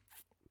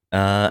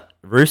on.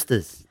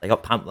 Roosters, they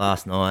got pumped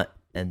last night,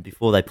 and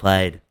before they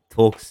played,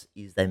 talks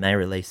is they may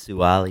release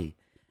Suwali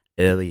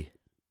early.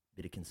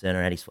 Bit of concern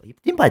around his. He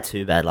didn't play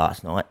too bad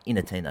last night in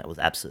a team that was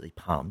absolutely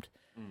pumped,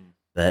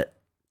 but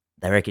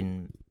they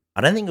reckon,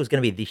 I don't think it was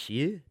going to be this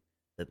year,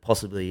 but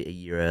possibly a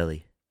year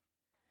early.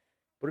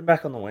 Put him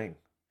back on the wing.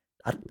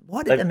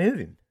 Why did they move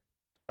him?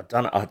 I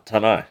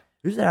don't know.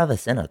 Who's their other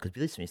centre? Because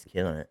Billy Smith's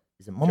killing it.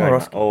 Is it Joe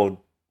Momorowski?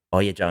 Oh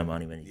yeah, Joe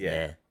Money when he's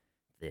Yeah.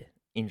 there.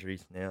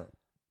 Injuries now.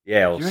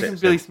 Yeah, Do you reckon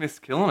Billy Smith's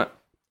killing it?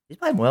 He's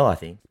playing well, I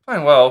think.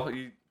 Playing well.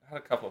 He had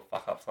a couple of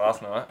fuck-ups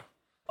last night.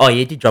 Oh yeah,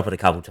 he did drop it a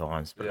couple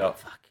times, but Yeah.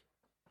 fuck.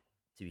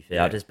 To be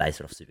fair, I'll just base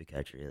it off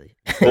Supercoach, really.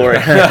 Or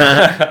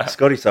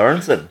Scotty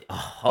Sorensen.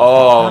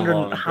 Oh, 100,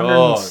 my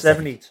God.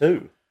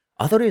 172.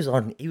 I thought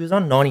he was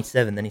on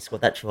 97, then he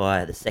scored that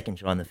try, the second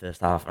try in the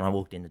first half, and I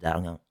walked into that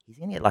and going, he's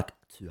going to get like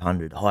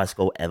 200, highest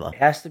score ever. It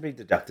has to be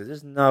deducted.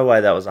 There's no way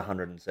that was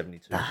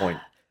 172 point.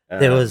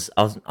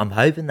 I'm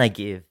hoping they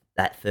give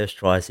that first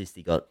try assist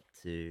he got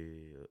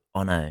to,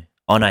 oh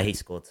no, he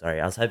scored, sorry.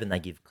 I was hoping they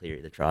give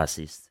Cleary the try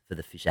assist for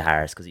the Fisher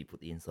Harris because he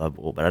put the inside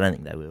ball, but I don't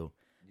think they will.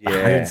 Yeah.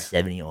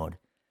 170 odd.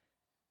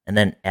 And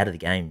then out of the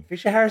game.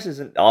 Fisher Harris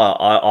isn't.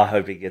 I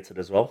hope he gets it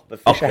as well. But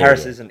Fisher Cleary,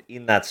 Harris yeah. isn't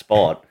in that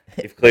spot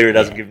if Cleary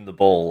doesn't give him the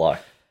ball. Like,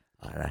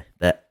 I don't know.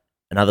 But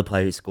another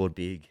player who scored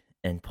big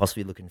and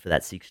possibly looking for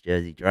that 6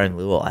 jersey, Jerome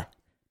Luai.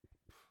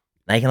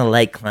 Making a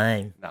late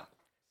claim. No.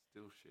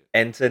 Still shit.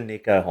 enter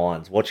Nico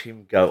Hines. Watch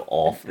him go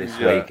off this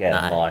Yeah. weekend.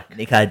 No, Like,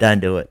 Nico, don't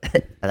do it.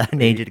 I don't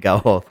need you to go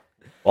off.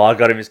 well, I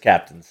got him as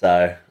captain,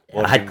 so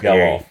watch I'd him go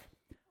Cleary. off.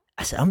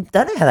 I said, I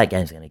don't know how that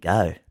game's going to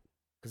go.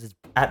 Because it's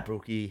at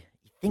Brookie.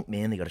 You think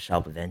Manly got to show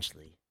up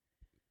eventually.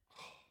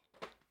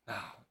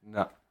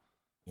 No.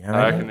 You know what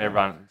I I reckon mean? they're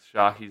running.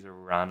 Sharkies are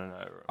running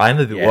over it. I am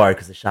a bit Yeah. worried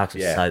because the Sharks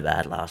were Yeah. so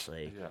bad last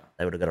week. Yeah.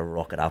 They would have got to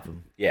rocket up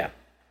them. Yeah.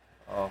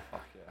 Oh,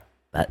 fuck yeah.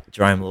 But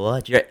Jerome Law,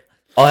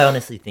 I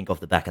honestly think off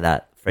the back of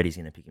that Freddie's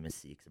going to pick him as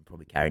 6 and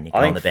probably carry Nico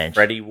I on think the bench.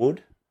 Freddie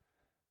would.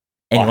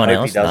 Anyone I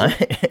hope else? he doesn't.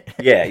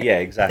 No. Yeah,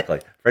 exactly.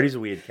 Freddie's a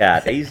weird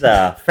cat. He's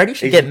Freddie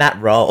should he's- get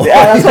Matt Roll.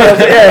 Yeah, that's what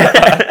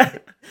I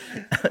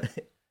was,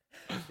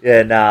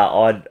 yeah.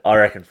 Nah, I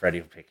reckon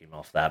Freddie will pick him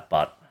off that,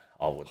 but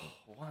I wouldn't.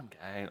 One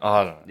game.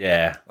 I don't know.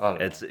 Yeah, I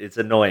don't it's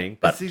annoying,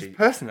 but It's his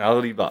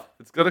personality, but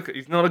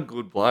he's not a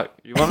good bloke.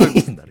 You want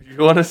He's not a you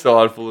want a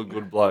side full of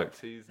good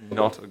blokes. He's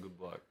not a good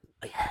bloke.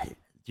 Do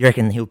you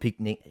reckon he'll pick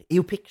Nick?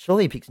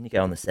 Surely he picks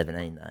Nico on the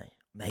 17 though.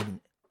 Maybe.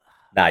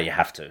 nah, you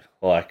have to.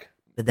 Like,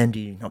 But then do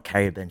you not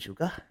carry a bench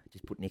hooker?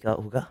 Just put Nico at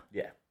hooker?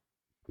 yeah.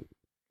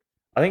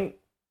 I think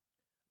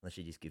Unless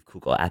you just give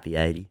Cook or Appy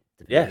 80.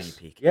 Depending on who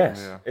yes, you pick. yes.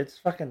 Yeah. It's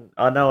fucking.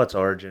 I know it's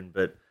Origin,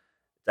 but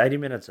it's 80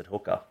 minutes at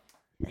hooker.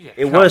 Yeah,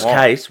 In come worst on.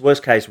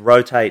 case,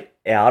 rotate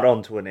out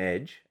onto an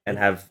edge and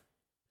have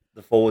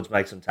the forwards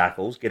make some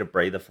tackles, get a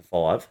breather for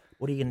 5.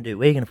 What are you going to do?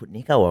 Where are you going to put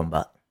Nico on,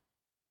 but?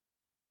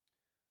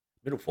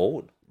 Middle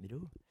forward,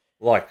 Middle?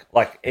 like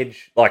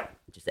edge, like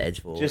Just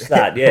edge forward. just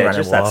that, yeah, Running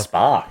just that wild.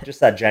 spark,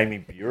 just that Jamie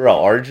Bureau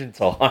Origin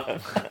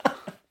time.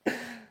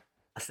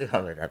 I still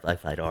can't remember that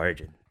bloke played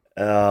Origin.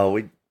 we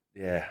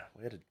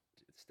had a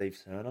Steve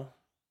Cerner.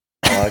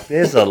 Like,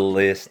 there's a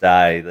list,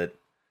 that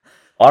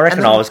I reckon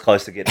And then- I was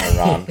close to getting a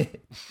run.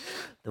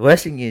 The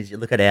worst thing is you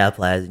look at our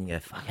players and you go,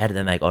 fuck, how did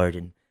they make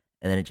Origin?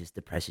 And then it just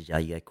depresses you.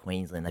 You go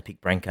Queensland, they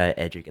picked Branko,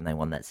 Edric, and they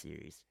won that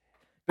series.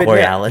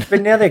 Corey Allen.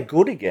 But now they're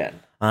good again,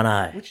 I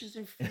know. which is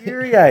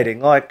infuriating.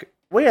 Like,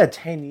 we had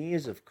 10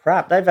 years of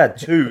crap. They've had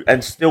 2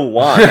 and still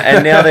 1,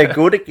 and now they're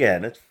good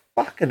again. It's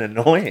fucking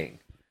annoying.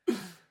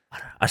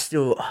 I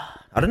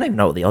don't even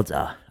know what the odds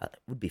are.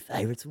 Would be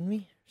favourites, wouldn't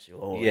we?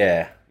 Sure.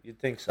 Yeah, you'd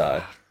think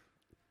so.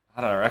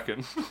 I don't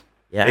reckon.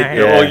 Yeah.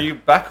 Yeah. Or you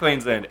back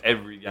Queensland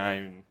every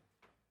game.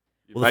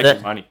 You Well, make that-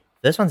 your money.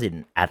 First one's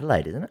in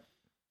Adelaide, isn't it?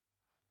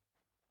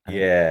 I think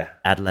Yeah.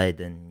 Adelaide,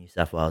 then New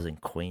South Wales, and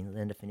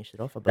Queensland to finish it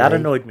off. I That believe.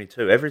 annoyed me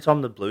too. Every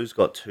time the Blues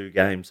got 2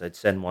 games, they'd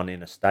send one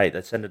in a state.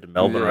 They'd send it to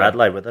Melbourne or Yeah.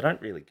 Adelaide, where they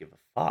don't really give a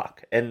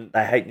fuck. And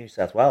they hate New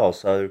South Wales,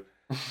 so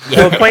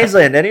Yeah. well,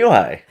 Queensland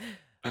anyway.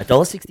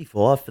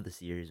 $1.65 for the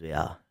series we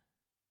are.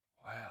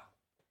 Wow.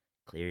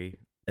 Cleary,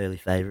 early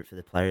favourite for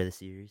the player of the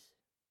series.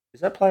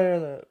 Is that player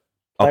of the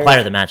Player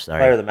of the match, sorry.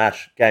 player of the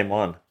match, game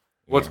 1?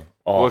 What's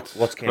Oh, what's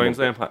Campbell-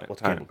 Queensland playing?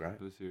 what's Campbell Graham?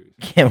 for the series?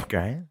 Campbell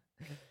Graham.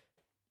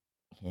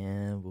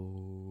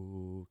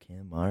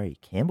 Cam Murray.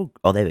 Campbell.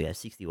 Oh, there we go.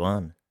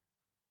 61.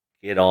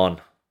 Get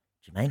on.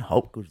 Jermaine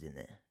Hopgood's in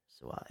there.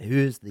 So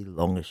who's the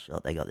longest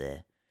shot they got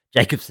there?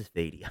 Jacob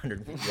Safidi,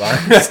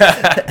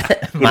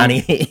 151.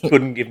 Money.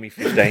 Couldn't give me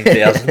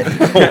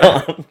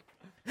 15,000.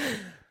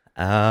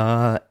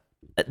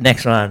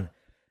 Next one.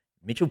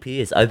 Mitchell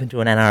Pearce, open to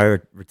an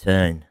NRL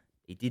return.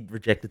 He did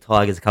reject the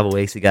Tigers a couple of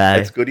weeks ago.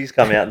 It's good he's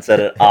come out and said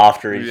it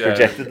after he's Yeah.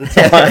 rejected the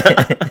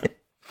time.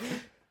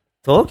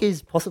 Talk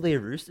is possibly a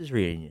Roosters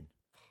reunion.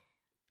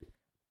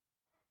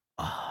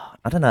 Oh,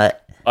 I don't know.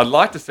 I'd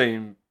like to see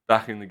him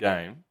back in the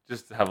game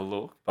just to have a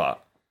look,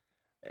 but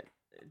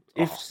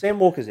If Sam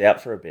Walker's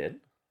out for a bit,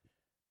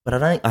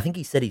 But I think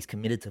he said he's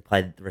committed to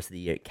play the rest of the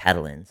year at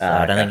Catalan, so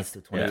Ah, I don't okay. think it's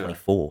till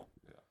 2024.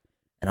 Yeah.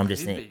 And I'm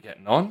just he'd be thinking,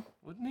 getting on,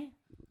 wouldn't he?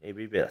 he'd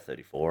be about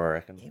 34, I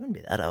reckon. he wouldn't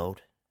be that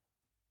old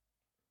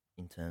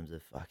in terms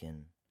of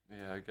fucking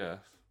Yeah, I guess.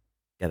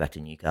 go back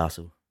to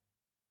Newcastle.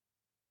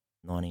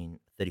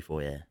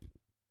 1934, yeah.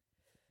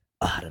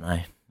 Oh, I don't know.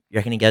 You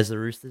reckon he goes to the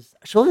Roosters?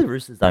 Surely the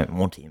Roosters don't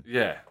want him.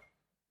 Yeah,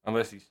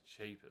 unless he's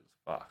cheap as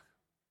fuck.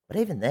 But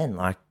even then,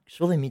 like,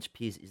 surely Mitch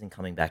Pearce isn't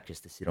coming back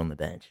just to sit on the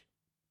bench.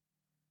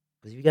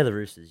 Because if you go to the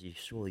Roosters, you're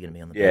surely going to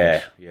be on the Yeah,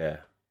 bench. yeah.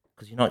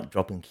 Because you're not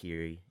dropping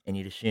Kiri, and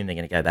you'd assume they're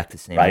going to go back to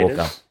Sam Walker.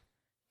 Raiders.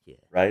 Yeah.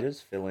 Raiders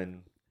fill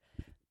in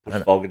I don't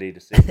know. Fogarty to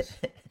 6.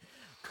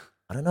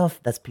 I don't know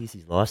if that's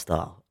Pearce's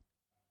lifestyle.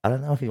 I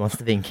don't know if he wants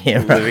to be in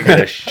Canberra. Living in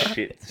a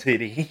shit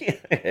city.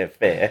 Yeah,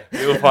 fair.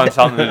 He'll find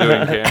something to do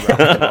in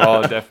Canberra.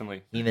 Oh,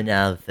 definitely. Him and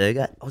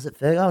Fergo. Was it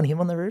Fergo and him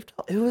on the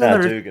rooftop? Who was No,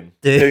 on the roof? Dugan.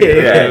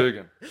 Dugan. yeah.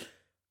 Dugan.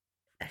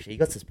 Actually, he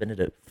got suspended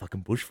at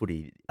fucking bush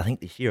footy, I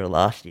think this year or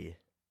last year.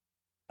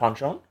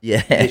 Punch on?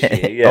 Yeah. This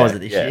year, yeah, Oh, was it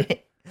this yeah. year?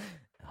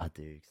 Oh,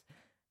 Dukes.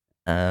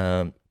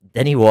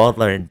 Denny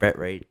Wildler and Brett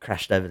Reed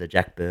crashed over the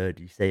Jack Bird.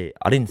 You see,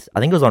 I think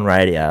it was on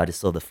radio. I just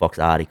saw the Fox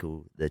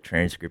article, the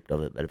transcript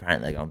of it, but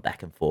apparently they're going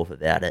back and forth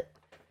about it.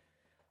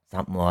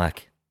 Something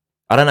like,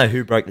 I don't know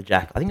who broke the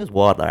Jack. I think it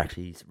was Wildler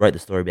actually. He wrote the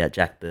story about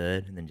Jack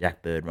Bird, and then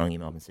Jack Bird rang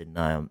him up and said,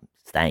 "No, I'm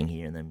staying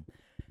here." And then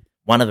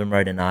one of them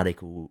wrote an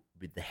article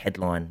with the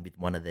headline with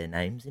one of their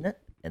names in it,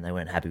 and they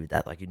weren't happy with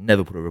that. Like, you'd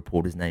never put a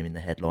reporter's name in the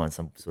headline,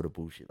 some sort of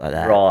bullshit like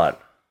that. Right.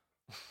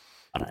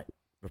 I don't.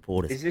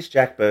 Reporters. Is this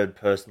Jack Bird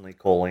personally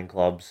calling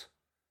clubs?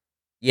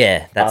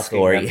 Yeah, that Asking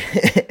story.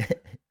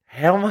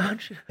 How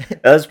much?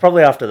 That was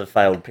probably after the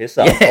failed piss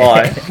up. Yeah.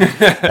 Like,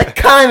 They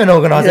can't even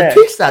organise Yeah. a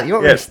piss up. You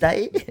want me Yeah. to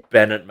stay?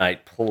 Bennett, mate,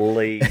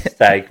 please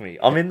take me.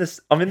 I'm in the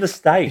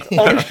States.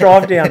 I'll just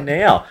drive down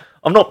now.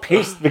 I'm not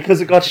pissed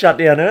because it got shut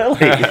down early.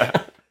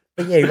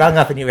 But yeah, he rung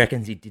up and he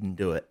reckons he didn't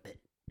do it. But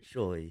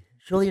surely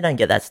you don't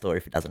get that story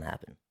if it doesn't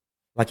happen.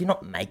 Like, you're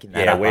not making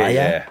that up, are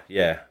you?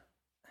 yeah.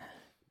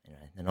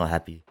 they're not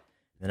happy.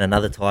 Then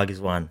another Tigers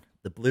one,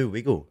 the Blue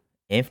Wiggle.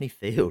 Anthony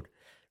Field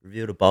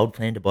revealed a bold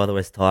plan to buy the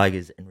West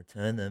Tigers and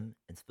return them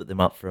and split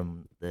them up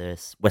from the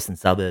western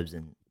suburbs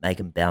and make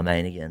them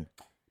Balmain again.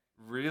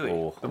 Really?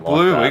 Oh, The I like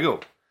Blue that. Wiggle.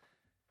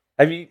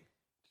 Have you?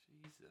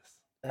 Jesus.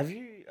 Have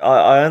you?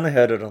 I only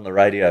heard it on the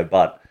radio,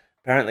 but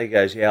apparently he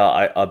goes,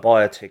 yeah, I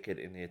buy a ticket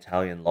in the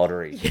Italian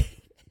lottery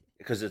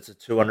because it's a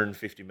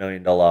 $250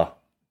 million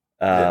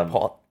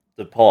Pot.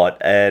 the pot,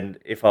 and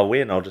if I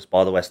win, I'll just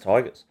buy the West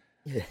Tigers.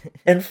 Yeah.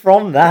 And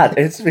from that,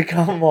 it's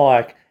become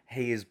like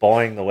he is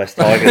buying the West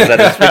Tigers,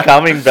 and it's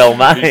becoming He's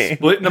Balmain.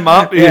 splitting them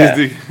up. Yeah.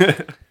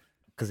 And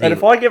And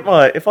if I get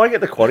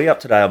the quaddy up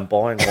today, I'm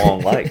buying Long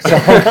Lake. So.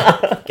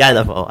 go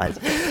the Pies.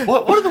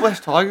 what are the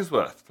West Tigers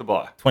worth to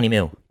buy? 20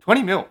 mil.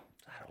 20 mil.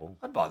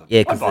 I'd buy them.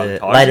 Yeah, I'd because buy the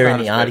Tigers later if I in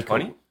the had to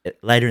spend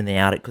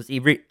article,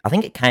 because I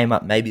think it came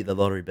up maybe the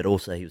lottery, but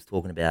also he was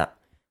talking about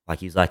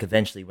he was like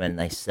eventually when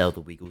they sell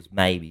the Wiggles,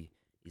 maybe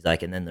he's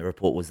like, and then the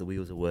report was the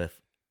Wiggles are worth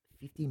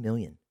 50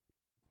 million.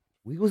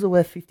 Wiggles are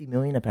worth 50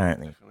 million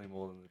apparently. Definitely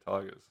more than the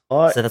Tigers.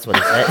 So that's what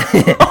he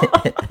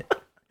said.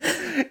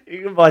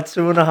 You can buy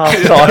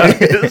 2.5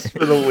 Tigers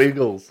for the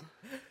Wiggles.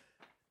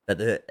 But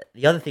the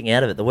other thing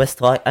out of it, the West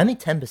Tigers, only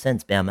 10%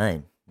 is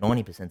Balmain,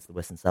 90% is the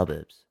western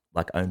suburbs,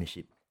 like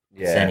ownership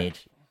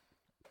percentage.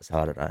 So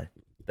I don't know.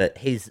 But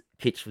his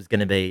pitch was going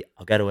to be,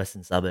 I'll go to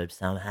western suburbs,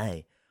 tell him,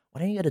 hey,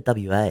 why don't you go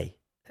to WA?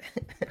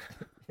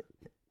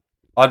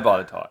 I'd buy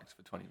the Tigers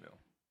for 20 mil.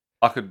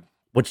 I could.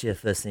 What's your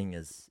first thing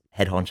as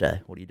head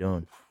honcho? What are you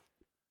doing?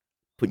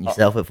 Putting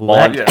yourself at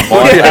fullback?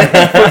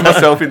 Putting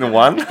myself in the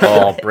one.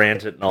 Oh,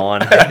 Brant at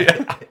 9.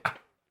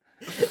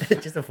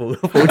 Just a full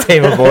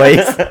team of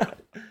boys.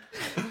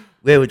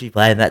 Where would you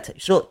play in that team?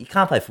 Sure, you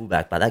can't play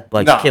fullback, but that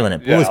bloke's killing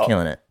it. Bull's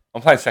killing it.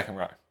 I'm playing second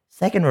row.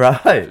 Second row.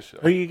 For sure.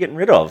 Who are you getting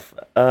rid of?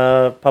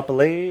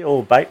 Papali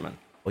or Bateman?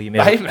 Or you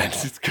mean Bateman.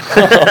 It's gone.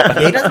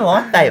 Yeah, he doesn't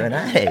like Bateman,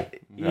 eh?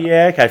 No.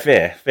 Yeah, okay,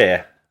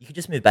 fair. You could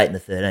just move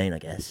Bateman to 13, I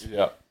guess.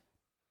 Yeah.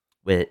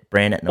 With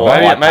Brand at 9. Well,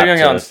 Maybe like I'm that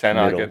going to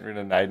centre. middle. Get rid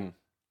of Naden.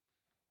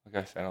 I'll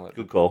go centre.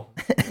 Good call.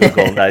 Good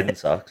call. Naden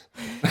sucks.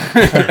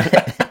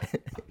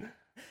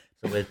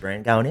 So where's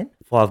Brand going in?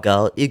 5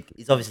 goal.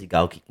 He's obviously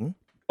goal kicking.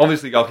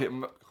 Obviously, go hit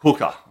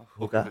hooker.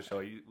 Hooker. For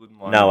sure. You wouldn't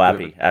mind. No, a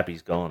bit of Appy.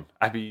 Appy's gone.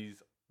 Appy's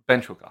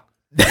bench hooker.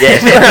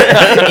 Yes.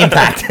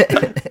 Impact.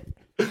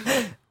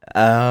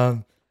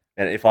 And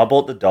if I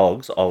bought the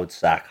Dogs, I would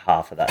sack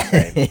half of that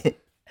team.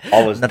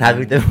 I was Not happy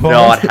with the not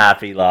performance?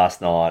 happy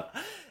last night.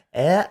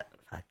 Yeah.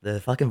 Fuck, the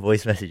fucking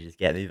voice messages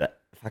get me, but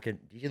fucking,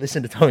 did you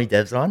listen to Tommy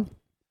Dev's one?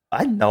 I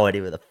had no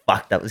idea where the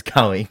fuck that was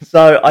going.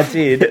 So I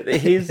did.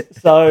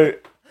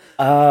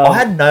 I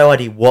had no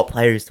idea what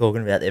player he was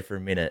talking about there for a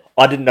minute.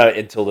 I didn't know it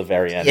until the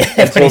very end. Yeah,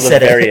 when until he the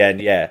said it. very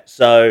end, yeah.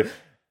 So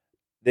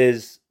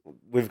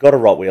we've got a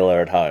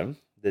Rottweiler at home.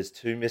 There's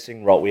 2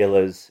 missing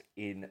Rottweilers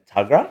in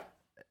Tuggerah.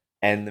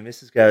 And the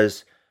missus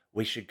goes,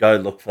 we should go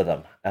look for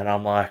them. And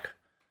I'm like,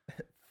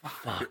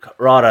 fuck,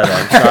 righto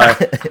then.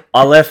 So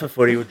I left for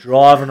footy. We're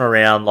driving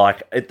around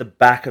like at the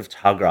back of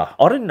Tuggerah.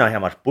 I didn't know how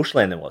much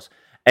bushland there was.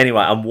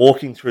 Anyway, I'm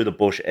walking through the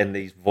bush and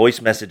these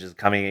voice messages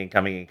coming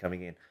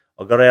in.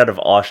 I got out of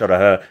eyeshot of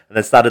her and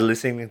then started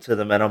listening to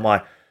them and I'm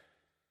like,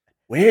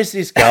 where's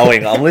this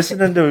going? I'm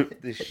listening to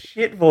this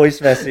shit voice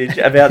message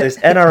about this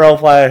NRL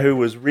player who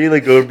was really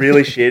good,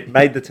 really shit,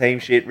 made the team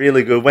shit,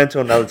 really good, went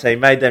to another team,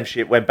 made them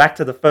shit, went back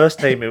to the first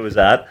team he was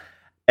at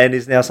and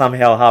is now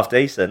somehow half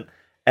decent.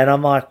 And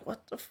I'm like,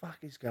 what the fuck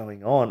is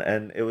going on?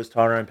 And it was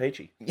Tyrone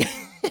Peachy.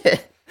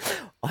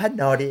 I had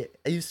no idea.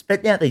 He was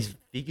spitting out these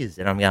figures,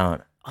 and I'm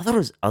going, I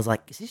was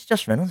like, is this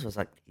Josh Reynolds? I was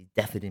like, he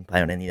definitely didn't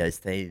play on any of those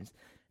teams.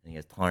 And he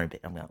goes, Tyrone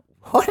Peachy. I'm going,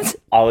 what?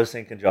 I was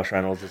thinking Josh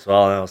Reynolds as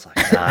well. And I was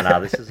like, nah,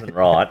 this isn't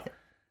right.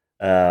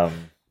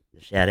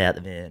 Shout out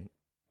the man.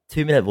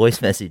 2-minute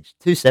voice message,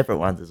 2 separate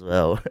ones as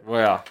well.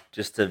 Wow.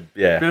 Just to,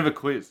 yeah. Bit of a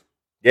quiz.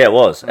 Yeah, it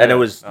was. And Yeah. it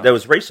was there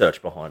was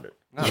research behind it.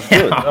 No, it's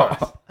Good.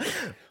 nice.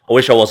 I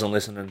wish I wasn't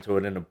listening to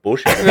it in a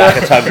bush at the back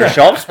of Tuggerah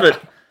shops,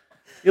 but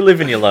you live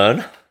and you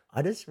learn.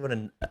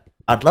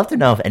 I'd love to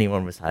know if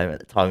anyone was home at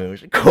the time he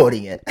was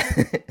recording it.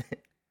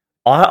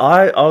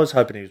 I was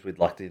hoping he was with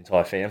like the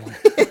entire family.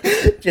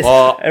 Just,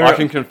 Well, I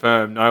can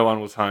confirm no one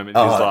was home at his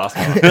last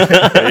night.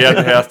 He had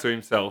the house to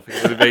himself. He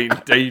would have been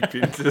deep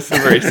into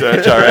some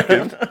research, I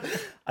reckon.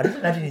 I just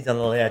imagine he's on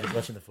the lounge just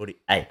watching the footy.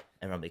 Hey,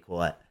 everyone be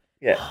quiet.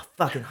 Yeah. Oh,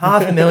 fucking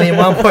 500,000,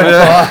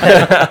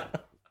 1.5.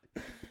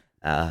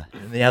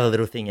 And the other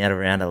little thing out of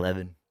round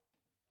 11,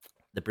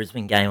 the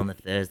Brisbane game on the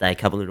Thursday,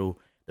 the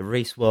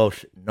Reece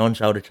Walsh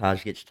non-shoulder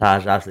charge gets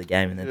charged after the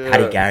game, and then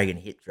Paddy Garrigan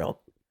hit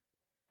drop.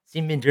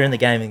 Simbin during the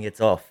game and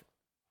gets off.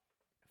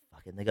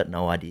 Fucking, they got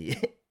no idea.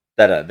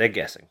 They're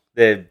guessing.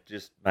 They're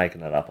just making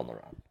it up on the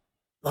run.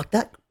 Like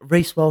that,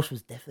 Reece Walsh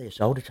was definitely a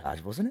shoulder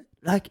charge, wasn't it?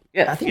 Like,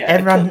 Yeah, I think yeah,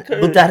 everyone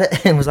clear- looked at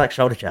it and was like,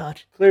 shoulder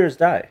charge. Clear as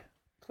day.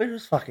 Clear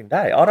as fucking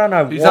day. I don't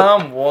know His what...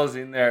 arm was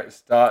in there at the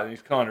start and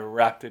he's kind of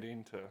wrapped it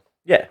into.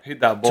 Yeah. Hit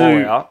that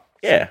ball out.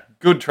 Yeah.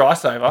 Good try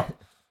saver.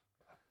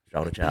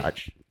 Shoulder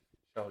charge.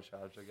 Shoulder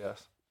charge, I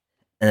guess.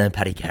 And then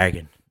Paddy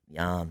Carrigan, the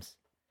arms.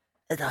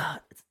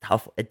 It's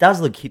tough. It does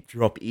look hip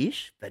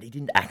drop-ish, but he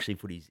didn't actually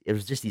put his... It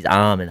was just his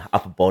arm and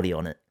upper body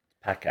on it.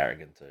 Pat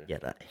Carrigan too. Yeah,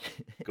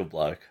 Good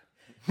bloke.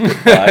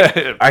 Good bloke.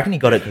 I reckon he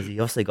got it because he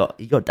also got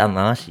done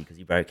last year because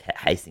he broke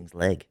Hastings'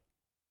 leg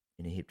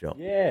in a hip drop.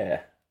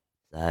 Yeah.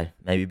 So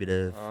maybe a bit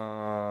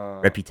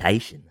of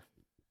reputation.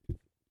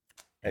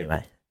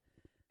 Anyway,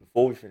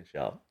 before we finish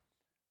up,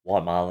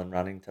 White Marlin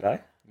running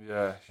today.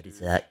 Yeah. what is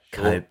that?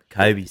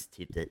 Kobe's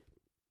tipped it.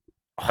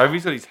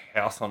 Kobe's got his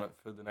house on it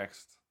for the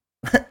next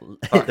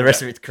The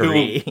rest of its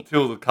career.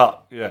 till the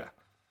cut. Yeah.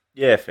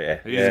 Yeah,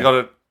 fair. He's got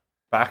it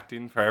backed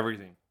in for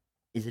everything.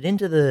 Is it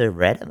into the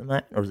red at the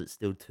moment, or is it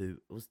still two?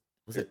 Was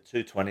it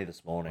 2:20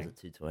 this Was morning?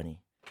 it 2:20?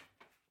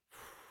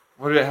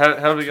 How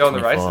did we go on the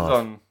races 25.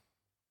 on?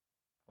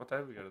 What day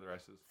did we go to the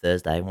races?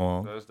 Thursday,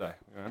 well, Thursday.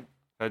 Yeah.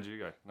 How'd you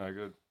go? No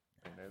good.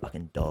 Me neither.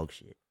 fucking dog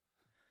shit.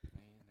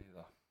 Me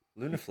neither.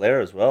 Lunar Flare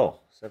as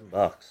well. $7.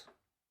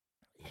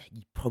 Yeah,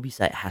 you probably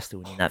say it has to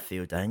win in that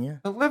field, don't you?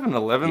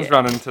 11-11's Yeah.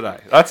 running today.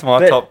 That's my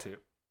But- top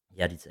tip.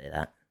 Yeah, I did say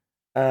that.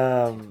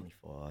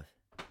 25.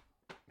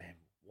 Man,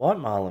 White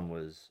Marlin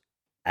was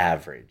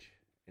average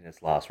in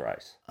its last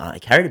race.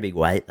 It carried a big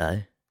weight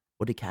though.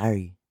 What did it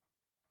carry?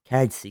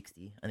 Carried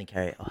 60. Only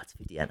carried. It's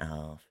 58 and a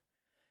half.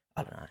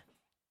 I don't know.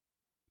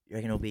 You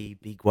reckon it'll be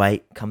big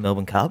weight come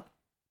Melbourne Cup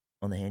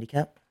on the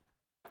handicap?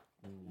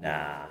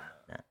 Nah.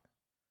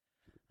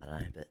 I don't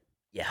know, but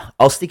yeah,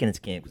 I'll stick in its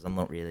camp because I'm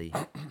not really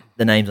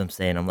the names I'm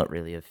saying. I'm not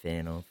really a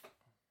fan of.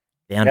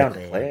 Bound Bound to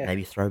to Clare, Clare.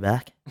 maybe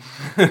throwback.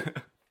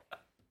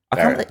 I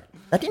can't.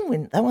 They didn't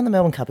win. They won the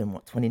Melbourne Cup in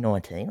what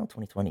 2019 or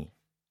 2020.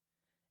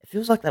 It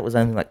feels like that was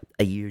only like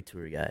a year or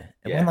two ago.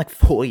 It Yeah. won like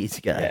 4 years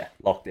ago. Yeah,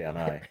 lockdown,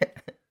 eh?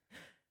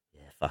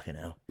 Yeah, fucking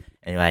hell.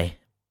 Anyway,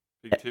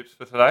 Big tips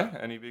for today?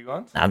 Any big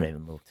ones? I haven't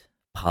even looked.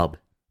 Pub.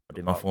 I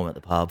do my form at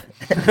the pub.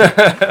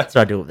 That's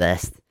what I do it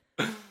best.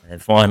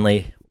 And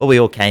finally, what we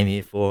all came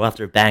here for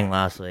after a bang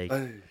last week,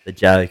 the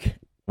joke.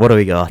 What do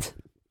we got?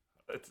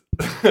 It's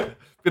a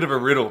bit of a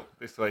riddle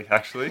this week,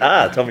 actually.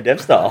 Tommy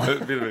Dev style.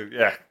 A bit of a,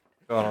 yeah,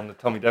 going on the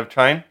Tommy Dev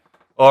train.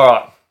 All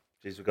right.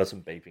 Jeez, we've got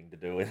some beeping to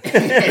do with.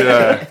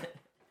 Yeah.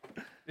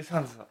 This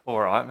one's all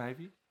right,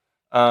 maybe.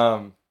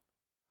 I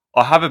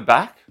have a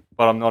back,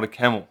 but I'm not a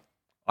camel.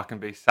 I can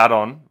be sat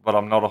on, but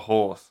I'm not a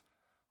horse.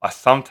 I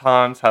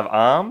sometimes have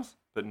arms,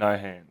 but no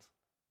hands.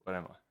 What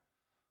am I?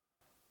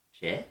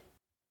 Share?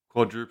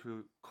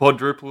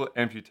 Quadruple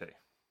amputee.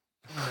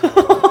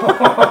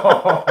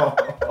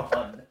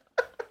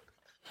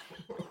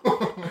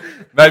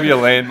 Maybe a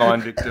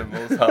landmine victim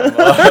or something.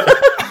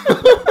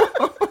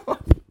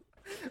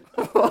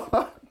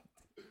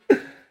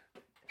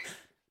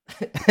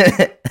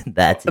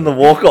 That's And it. the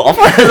walk off.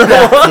 Mic drop.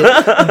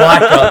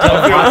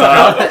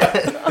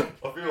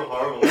 I feel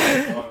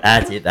horrible.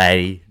 That's it,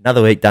 baby.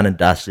 Another week done and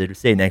dusted. We'll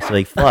see you next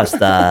week. 5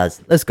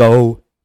 stars. Let's go.